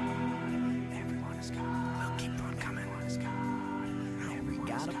is God. Everyone is God. We'll keep on coming. Everyone is God. We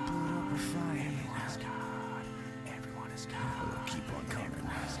gotta put up a fight. Everyone is God. Everyone is God. We'll keep on coming.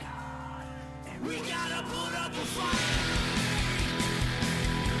 Everyone is God. We gotta put up a fight.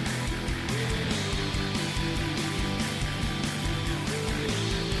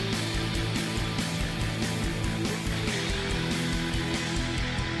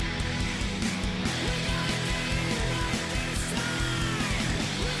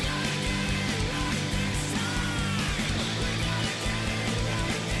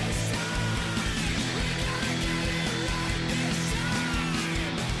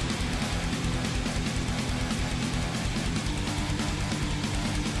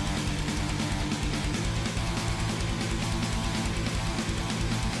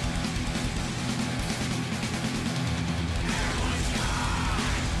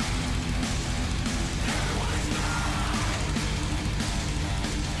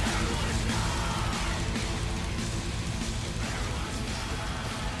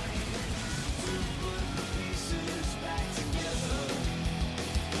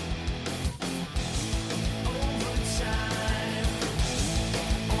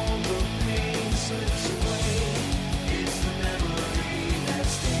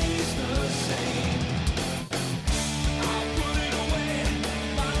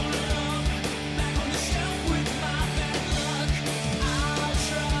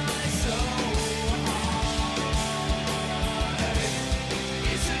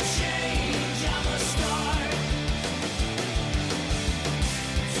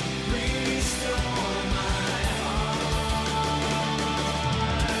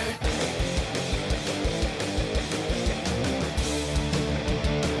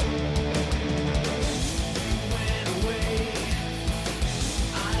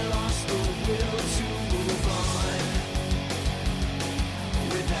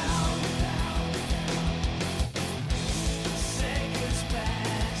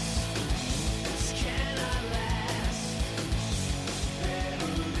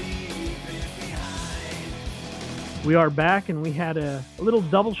 We are back, and we had a little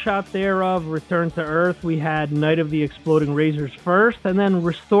double shot there of Return to Earth. We had Night of the Exploding Razors first, and then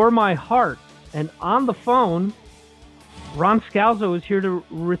Restore My Heart. And on the phone, Ron Scalzo is here to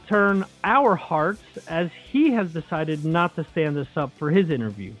return our hearts, as he has decided not to stand us up for his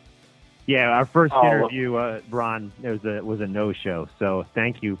interview. Yeah, our first interview, Ron, was a no-show. So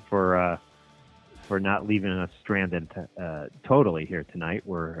thank you for not leaving us stranded totally here tonight.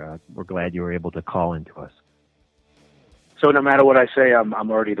 We're glad you were able to call into us. So no matter what I say, I'm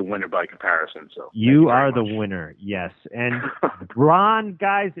already the winner by comparison. So you are the winner, yes. And Ron,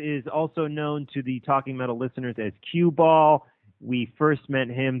 guys, is also known to the Talking Metal listeners as Cue Ball. We first met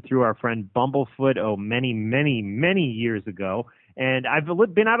him through our friend Bumblefoot, many, many, many years ago. And I've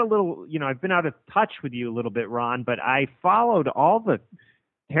been out I've been out of touch with you a little bit, Ron, but I followed all the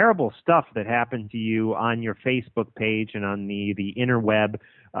terrible stuff that happened to you on your Facebook page and on the interweb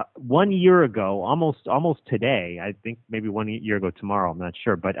 1 year ago, almost today. I think maybe 1 year ago tomorrow. I'm not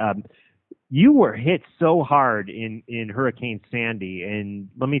sure, but you were hit so hard in Hurricane Sandy, and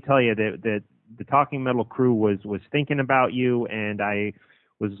let me tell you that the Talking Metal crew was thinking about you, and I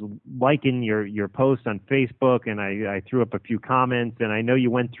was liking your post on Facebook, and I threw up a few comments, and I know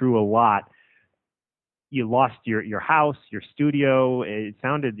you went through a lot. You lost your house, your studio. It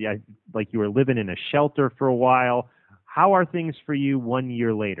sounded like you were living in a shelter for a while. How are things for you 1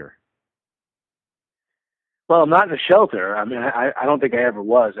 year later? Well, I'm not in a shelter. I mean, I don't think I ever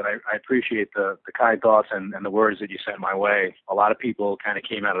was, and I appreciate the kind thoughts and the words that you sent my way. A lot of people kind of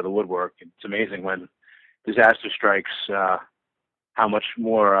came out of the woodwork. It's amazing when disaster strikes, how much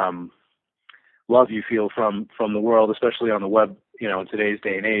more love you feel from the world, especially on the web. You know, in today's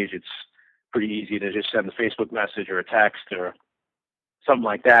day and age, it's pretty easy to just send a Facebook message or a text or something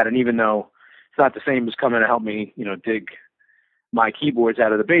like that. And even though it's not the same as coming to help me, dig my keyboards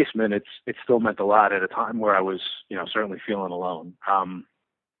out of the basement, it still meant a lot at a time where I was, certainly feeling alone.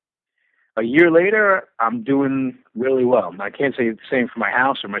 A year later, I'm doing really well. I can't say the same for my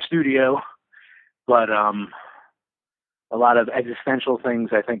house or my studio, but a lot of existential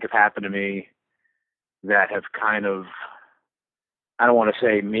things I think have happened to me that have kind of, I don't want to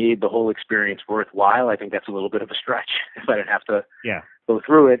say made the whole experience worthwhile. I think that's a little bit of a stretch if I didn't have to go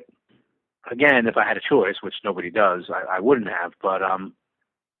through it. Again, if I had a choice, which nobody does, I wouldn't have. But I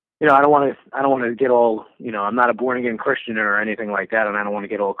don't want to get all, I'm not a born again Christian or anything like that, and I don't want to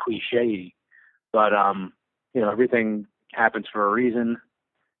get all cliche. But everything happens for a reason,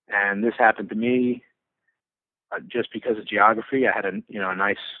 and this happened to me just because of geography. I had a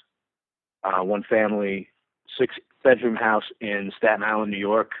nice one family 6-bedroom house in Staten Island, New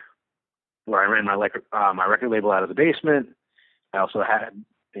York, where I ran my record label out of the basement. I also had,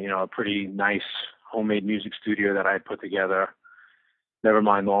 a pretty nice homemade music studio that I had put together. Never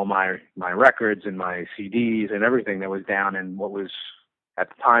mind all my records and my CDs and everything that was down in what was at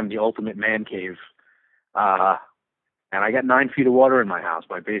the time the ultimate man cave. And I got 9 feet of water in my house.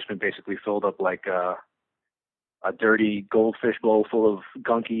 My basement basically filled up like a dirty goldfish bowl full of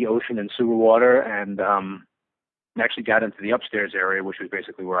gunky ocean and sewer water, and actually got into the upstairs area, which was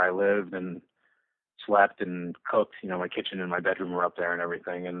basically where I lived and slept and cooked. My kitchen and my bedroom were up there and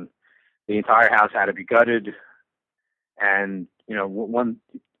everything, and the entire house had to be gutted. And I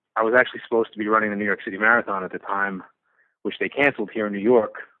was actually supposed to be running the New York City Marathon at the time, which they canceled here in New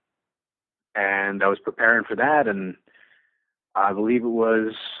York, and I was preparing for that, and I believe it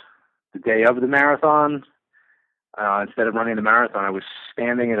was the day of the marathon. Instead of running the marathon, I was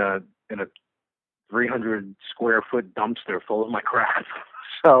standing in a 300 square foot dumpster full of my crap.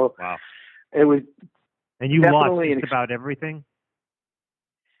 So wow. It was. And you lost just about everything?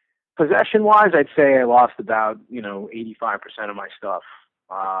 Possession wise, I'd say I lost about 85% of my stuff.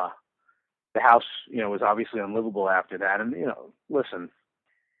 The house, was obviously unlivable after that. And listen,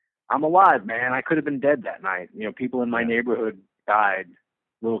 I'm alive, man. I could have been dead that night. People in my neighborhood died,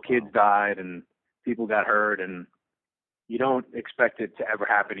 little kids died, and people got hurt, and you don't expect it to ever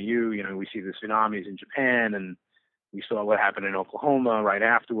happen to you. We see the tsunamis in Japan, and we saw what happened in Oklahoma right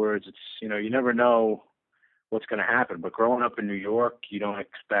afterwards. It's, you never know what's going to happen. But growing up in New York, you don't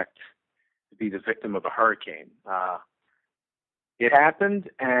expect to be the victim of a hurricane. It happened,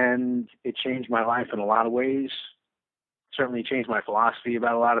 and it changed my life in a lot of ways. Certainly changed my philosophy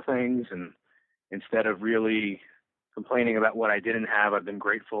about a lot of things. And instead of really complaining about what I didn't have, I've been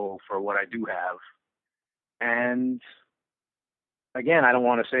grateful for what I do have. And again, I don't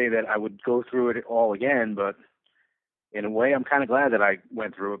want to say that I would go through it all again, but in a way, I'm kind of glad that I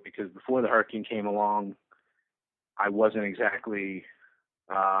went through it, because before the hurricane came along, I wasn't exactly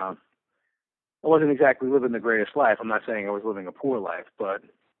living the greatest life. I'm not saying I was living a poor life, but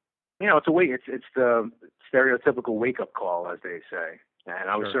it's the stereotypical wake-up call, as they say. And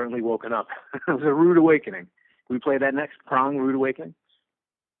I was certainly woken up. It was a rude awakening. Can we play that next? Prong, Rude Awakening?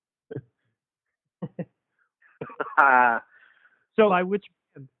 So by which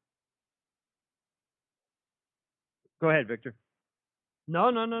band? Go ahead, Victor. No.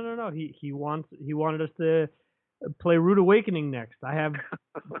 He wanted us to play Rude Awakening next. I have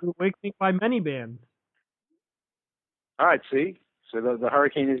Rude Awakening by many bands. All right, see? So the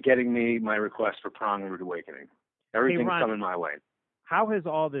hurricane is getting me my request for Prong, Rude Awakening. Everything's coming my way. How has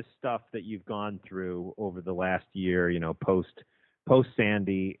all this stuff that you've gone through over the last year, post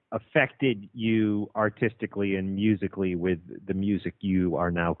Sandy, affected you artistically and musically with the music you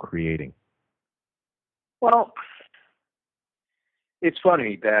are now creating? Well, it's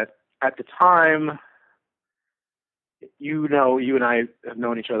funny that at the time, you and I have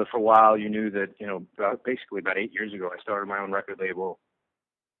known each other for a while. You knew that, basically about 8 years ago, I started my own record label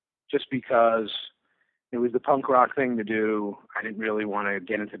just because it was the punk rock thing to do. I didn't really want to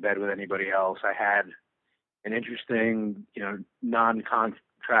get into bed with anybody else. I had an interesting,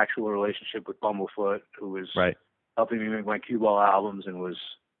 non-contractual relationship with Bumblefoot, who was helping me make my cue ball albums and was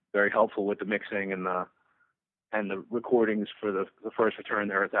very helpful with the mixing and the recordings for the first Return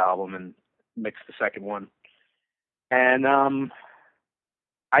to Earth album, and mixed the second one. And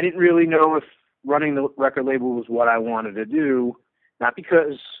I didn't really know if running the record label was what I wanted to do, not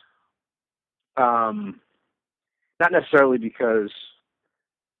necessarily because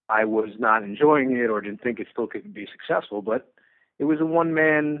I was not enjoying it or didn't think it still could be successful, but it was a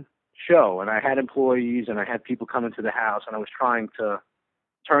one-man show, and I had employees and I had people come into the house, and I was trying to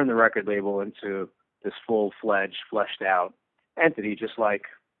turn the record label into this full-fledged, fleshed-out entity, just like,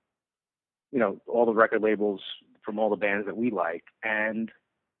 all the record labels from all the bands that we like. And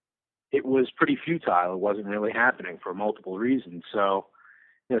it was pretty futile. It wasn't really happening for multiple reasons. So,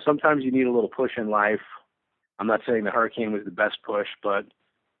 sometimes you need a little push in life. I'm not saying the hurricane was the best push, but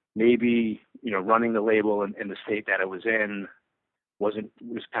maybe, running the label in the state that it was in was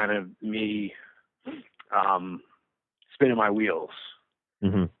kind of me spinning my wheels.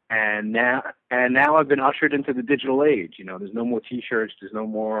 Mm-hmm. And now I've been ushered into the digital age. There's no more T-shirts, there's no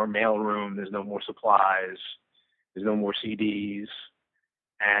more mailroom, there's no more supplies, there's no more CDs.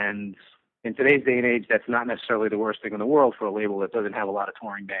 And in today's day and age, that's not necessarily the worst thing in the world for a label that doesn't have a lot of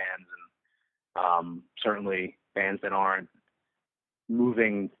touring bands, and certainly bands that aren't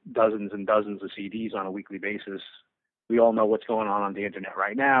moving dozens and dozens of CDs on a weekly basis. We all know what's going on the internet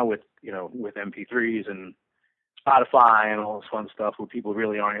right now with MP3s and Spotify and all this fun stuff, where people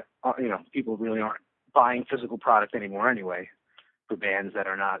really aren't buying physical product anymore anyway for bands that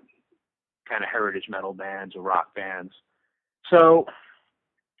are not kind of heritage metal bands or rock bands. So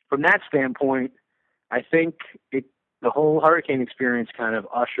from that standpoint, I think the whole Hurricane experience kind of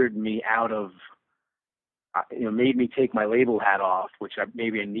ushered me out of, made me take my label hat off, which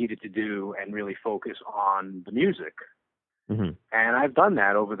maybe I needed to do, and really focus on the music. Mm-hmm. And I've done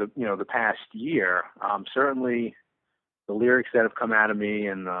that over the past year. Certainly, the lyrics that have come out of me,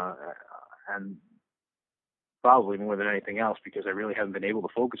 and probably more than anything else, because I really haven't been able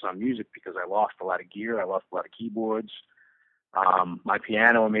to focus on music because I lost a lot of gear, I lost a lot of keyboards. My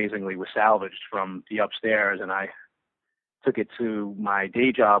piano, amazingly, was salvaged from the upstairs, and I took it to my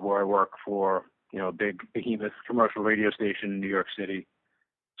day job where I work for a big behemoth commercial radio station in New York City.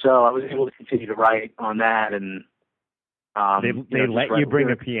 So I was able to continue to write on that, and they let you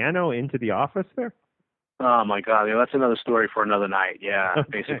bring a piano into the office there? Oh my God, that's another story for another night. Yeah,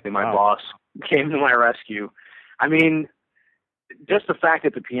 basically my Wow. boss came to my rescue. I mean, just the fact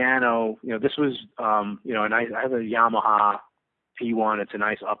that the piano, this was, and I have a Yamaha P1. It's a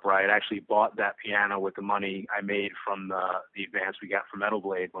nice upright. I actually bought that piano with the money I made from the advance we got from Metal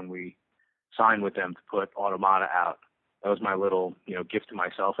Blade when we signed with them to put Automata out. That was my little, gift to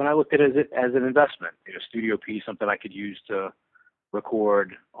myself. And I looked at it as an investment, studio piece, something I could use to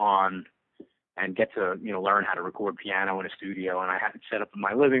record on and get to, learn how to record piano in a studio. And I had it set up in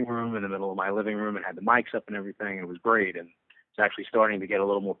my living room, in the middle of my living room, and had the mics up and everything. And it was great. And it's actually starting to get a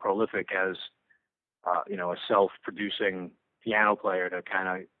little more prolific as, a self-producing piano player to kind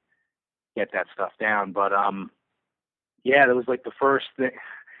of get that stuff down. But, yeah, that was like the first thing.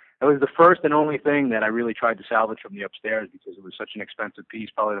 It was the first and only thing that I really tried to salvage from the upstairs because it was such an expensive piece,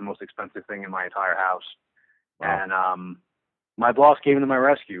 probably the most expensive thing in my entire house. Wow. And my boss came to my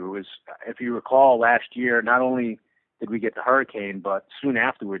rescue. It was, if you recall, last year, not only did we get the hurricane, but soon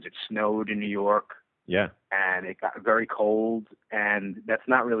afterwards it snowed in New York. Yeah. And it got very cold, and that's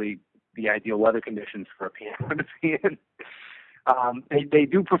not really the ideal weather conditions for a piano to be in. They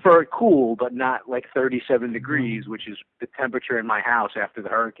do prefer it cool, but not like 37 degrees, which is the temperature in my house after the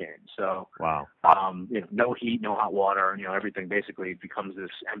hurricane. So, wow. No heat, no hot water, everything basically becomes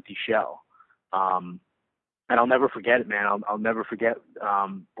this empty shell. And I'll never forget it, man. I'll never forget,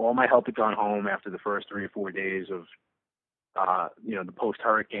 all my help had gone home after the first 3 or 4 days of, the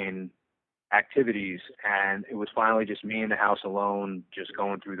post-hurricane activities. And it was finally just me in the house alone, just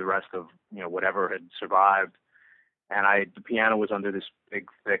going through the rest of, whatever had survived. And the piano was under this big,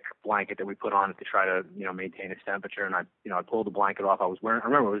 thick blanket that we put on it to try to, maintain its temperature. And I pulled the blanket off. I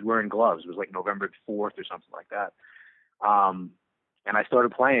remember I was wearing gloves. It was like November 4th or something like that. And I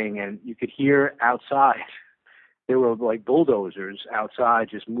started playing, and you could hear outside, there were like bulldozers outside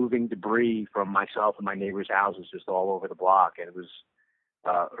just moving debris from myself and my neighbors' houses just all over the block. And it was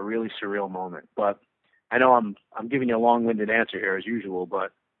a really surreal moment. But I know I'm giving you a long-winded answer here as usual,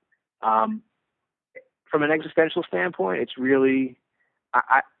 but from an existential standpoint, it's really,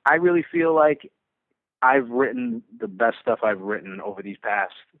 I really feel like I've written the best stuff I've written over these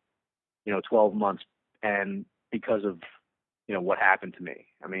past, 12 months, and because of, what happened to me.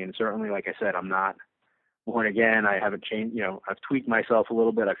 I mean, certainly, like I said, I'm not born again. I haven't changed, I've tweaked myself a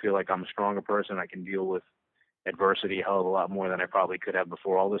little bit. I feel like I'm a stronger person. I can deal with adversity a hell of a lot more than I probably could have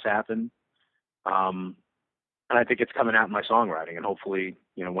before all this happened. And I think it's coming out in my songwriting, and hopefully,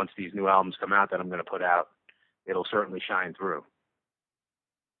 once these new albums come out that I'm going to put out, it'll certainly shine through.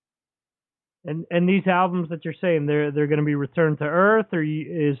 And these albums that you're saying, they're going to be Return to Earth, or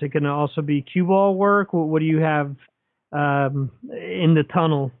is it going to also be cue ball work? What do you have in the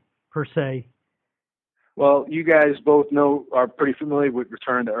tunnel, per se? Well, you guys both are pretty familiar with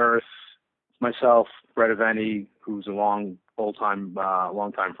Return to Earth. Myself, Brett Aveni, who's a longtime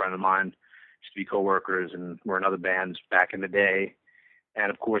friend of mine, used to be co-workers, and we're in other bands back in the day. And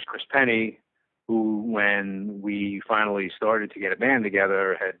of course, Chris Penny, who, when we finally started to get a band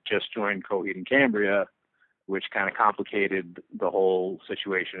together, had just joined Coheed and Cambria, which kind of complicated the whole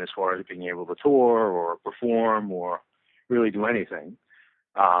situation as far as being able to tour or perform or really do anything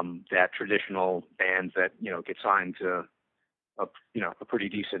that traditional bands that, get signed to a pretty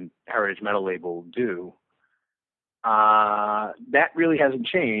decent heritage metal label do. That really hasn't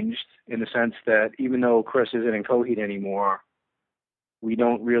changed, in the sense that even though Chris isn't in Coheed anymore, we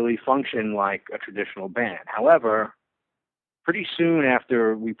don't really function like a traditional band. However, pretty soon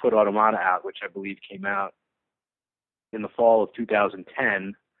after we put Automata out, which I believe came out in the fall of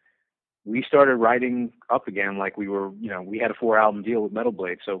 2010, we started writing up again like we were, we had a 4-album deal with Metal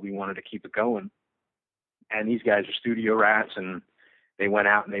Blade, so we wanted to keep it going. And these guys are studio rats, and they went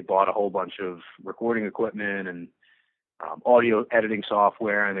out and they bought a whole bunch of recording equipment and audio editing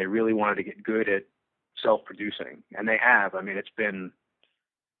software, and they really wanted to get good at self-producing, and they have. I mean, it's been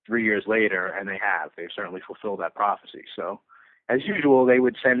 3 years later, and they have. They've certainly fulfilled that prophecy. So, as usual, they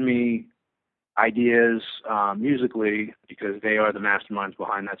would send me ideas musically, because they are the masterminds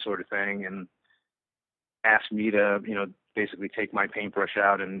behind that sort of thing, and ask me to, basically take my paintbrush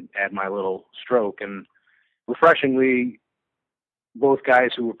out and add my little stroke. And refreshingly, both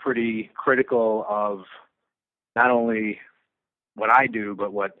guys who were pretty critical of not only what I do,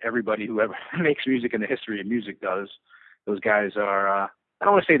 but what everybody who ever makes music in the history of music does. Those guys are, I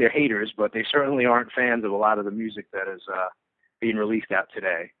don't want to say they're haters, but they certainly aren't fans of a lot of the music that is being released out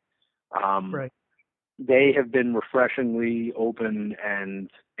today. Right. They have been refreshingly open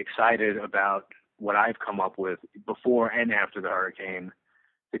and excited about what I've come up with before and after the hurricane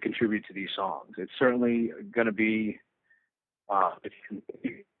to contribute to these songs. It's certainly going to be a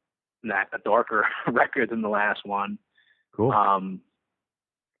darker record than the last one. Cool.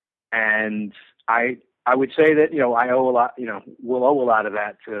 And I would say that, I owe a lot, we'll owe a lot of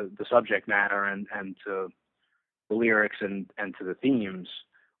that to the subject matter and to the lyrics and to the themes.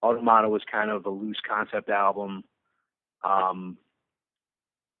 Automata was kind of a loose concept album.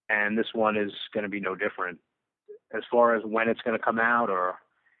 And this one is going to be no different. As far as when it's going to come out or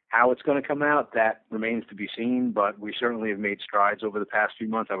how it's going to come out, that remains to be seen, but we certainly have made strides over the past few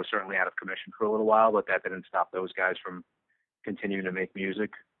months. I was certainly out of commission for a little while, but that didn't stop those guys from continuing to make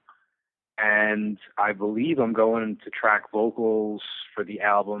music. And I believe I'm going to track vocals for the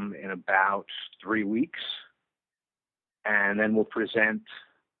album in about 3 weeks. And then we'll present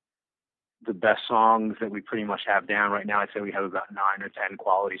the best songs that we pretty much have down right now. I'd say we have about 9 or 10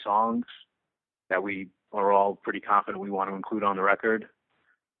 quality songs that we are all pretty confident we want to include on the record.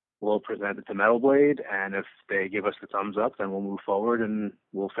 We'll present it to Metal Blade, and if they give us the thumbs up, then we'll move forward and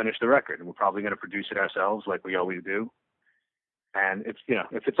we'll finish the record. And we're probably going to produce it ourselves like we always do. And if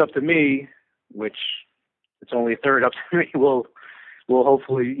it's up to me, which it's only a third up to me, we'll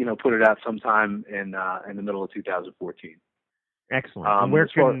hopefully, put it out sometime in the middle of 2014.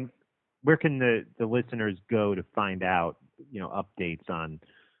 Excellent. Where can the listeners go to find out, updates on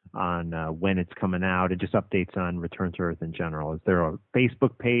when it's coming out and just updates on Return to Earth in general? Is there a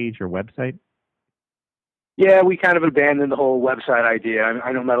Facebook page or website? Yeah, we kind of abandoned the whole website idea.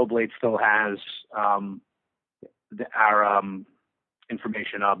 I know Metal Blade still has our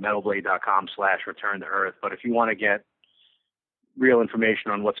information up, metalblade.com/return to earth. But if you want to get real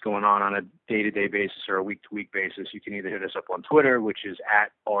information on what's going on a day-to-day basis or a week-to-week basis, you can either hit us up on Twitter, which is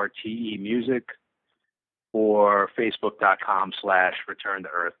 @RTEmusic, or facebook.com/return to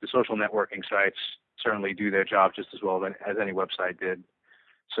earth. The social networking sites certainly do their job just as well as any website did.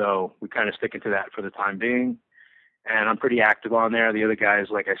 So we kind of stick to that for the time being. And I'm pretty active on there. The other guys,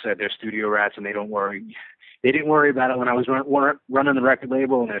 like I said, they're studio rats and they don't worry. They didn't worry about it when I was running the record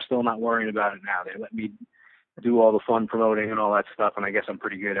label, and they're still not worrying about it now. They let me do all the fun promoting and all that stuff, and I guess I'm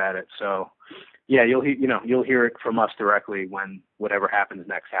pretty good at it. So, yeah, you'll hear it from us directly when whatever happens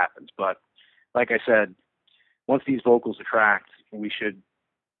next happens. But like I said, once these vocals are tracked, we should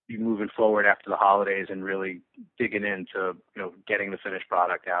be moving forward after the holidays and really digging into getting the finished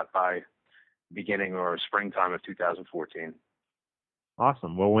product out by beginning or springtime of 2014.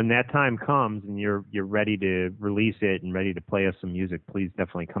 Awesome. Well, when that time comes and you're ready to release it and ready to play us some music, please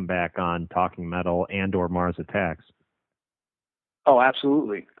definitely come back on Talking Metal and/or Mars Attacks. Oh,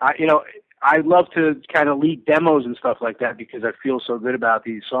 absolutely. I love to kind of leak demos and stuff like that because I feel so good about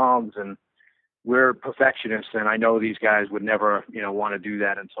these songs, and we're perfectionists, and I know these guys would never, want to do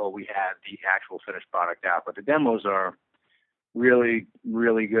that until we had the actual finished product out. But the demos are really,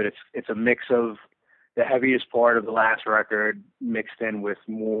 really good. It's a mix of the heaviest part of the last record mixed in with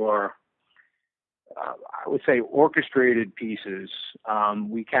more, I would say, orchestrated pieces.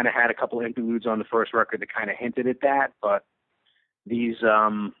 We kind of had a couple interludes on the first record that kind of hinted at that, but these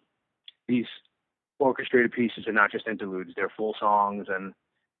orchestrated pieces are not just interludes; they're full songs, and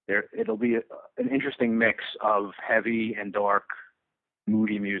it'll be an interesting mix of heavy and dark,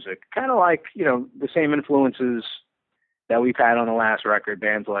 moody music, kind of like the same influences that we've had on the last record.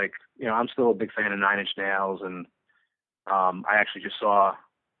 Bands like, I'm still a big fan of Nine Inch Nails, and I actually just saw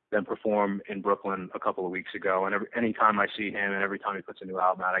them perform in Brooklyn a couple of weeks ago. And anytime I see him and every time he puts a new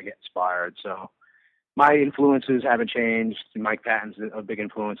album out, I get inspired. So my influences haven't changed. Mike Patton's a big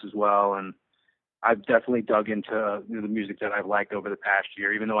influence as well. And I've definitely dug into the music that I've liked over the past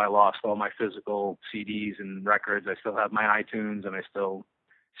year. Even though I lost all my physical CDs and records, I still have my iTunes, and I still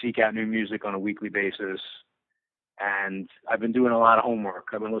seek out new music on a weekly basis. And I've been doing a lot of homework.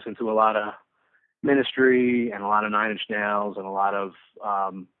 I've been listening to a lot of Ministry and a lot of Nine Inch Nails and a lot of,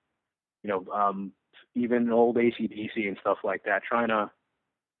 even old AC/DC and stuff like that, trying to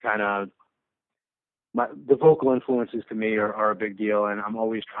kind of the vocal influences to me are a big deal, and I'm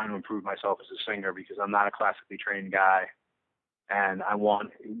always trying to improve myself as a singer because I'm not a classically trained guy, and I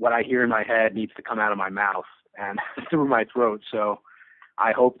want what I hear in my head needs to come out of my mouth and through my throat. So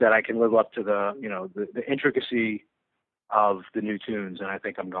I hope that I can live up to the intricacy of the new tunes, and I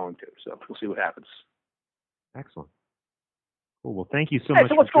think I'm going to. So we'll see what happens. Excellent. Cool. Well, thank you so Hey, much.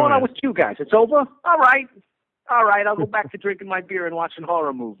 so what's going on us. with you guys? It's over? All right. I'll go back to drinking my beer and watching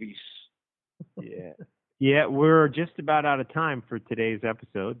horror movies. Yeah, we're just about out of time for today's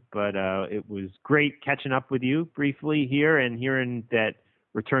episode, but it was great catching up with you briefly here and hearing that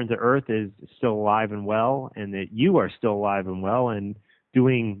Return to Earth is still alive and well, and that you are still alive and well and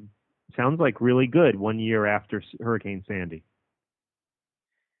doing, sounds like really good 1 year after Hurricane Sandy.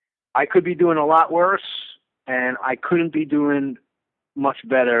 I could be doing a lot worse, and I couldn't be doing much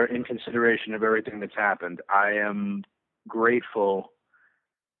better in consideration of everything that's happened. I am grateful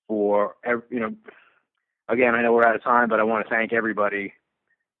for, again, I know we're out of time, but I want to thank everybody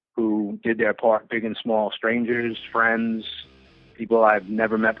who did their part, big and small, strangers, friends, people I've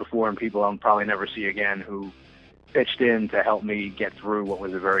never met before, and people I'll probably never see again, who pitched in to help me get through what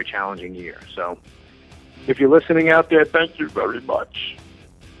was a very challenging year. So if you're listening out there, thank you very much.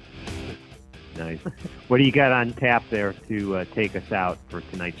 Nice. What do you got on tap there to take us out for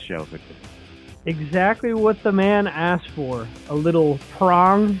tonight's show, Victor? Exactly what the man asked for. A little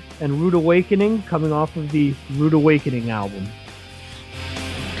Prong and Rude Awakening coming off of the Rude Awakening album.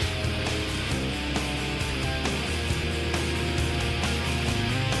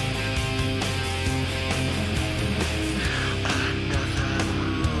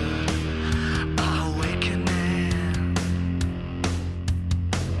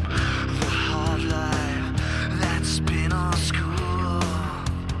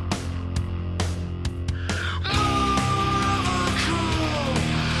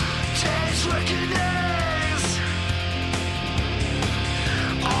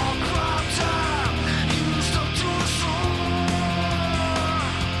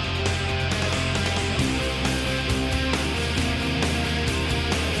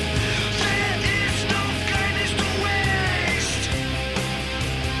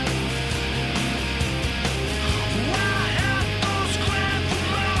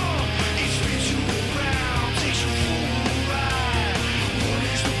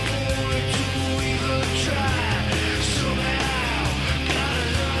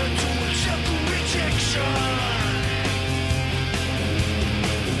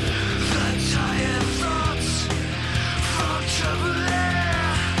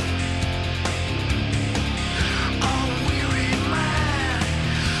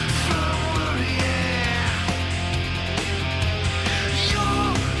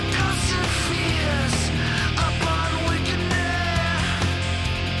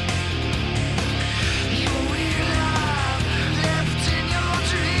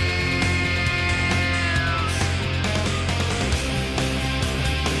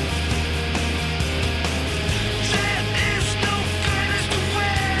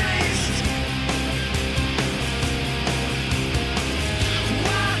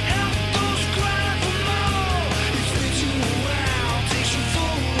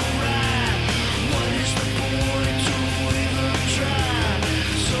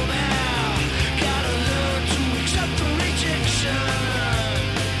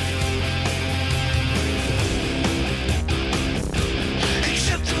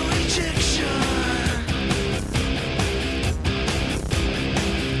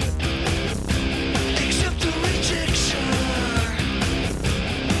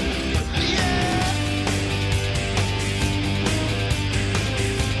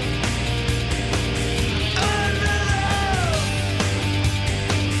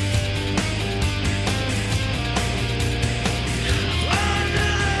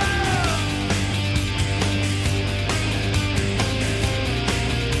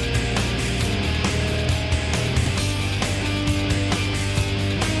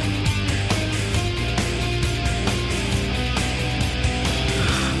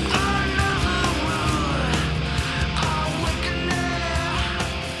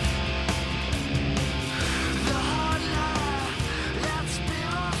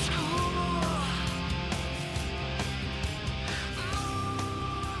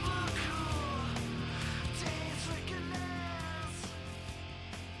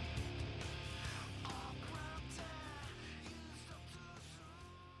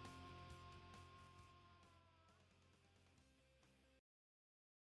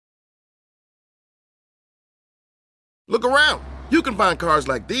 Look around. You can find cars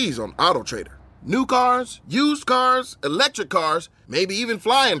like these on AutoTrader. New cars, used cars, electric cars, maybe even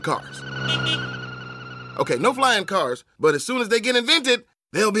flying cars. Okay, no flying cars, but as soon as they get invented,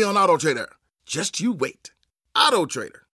 they'll be on AutoTrader. Just you wait. AutoTrader.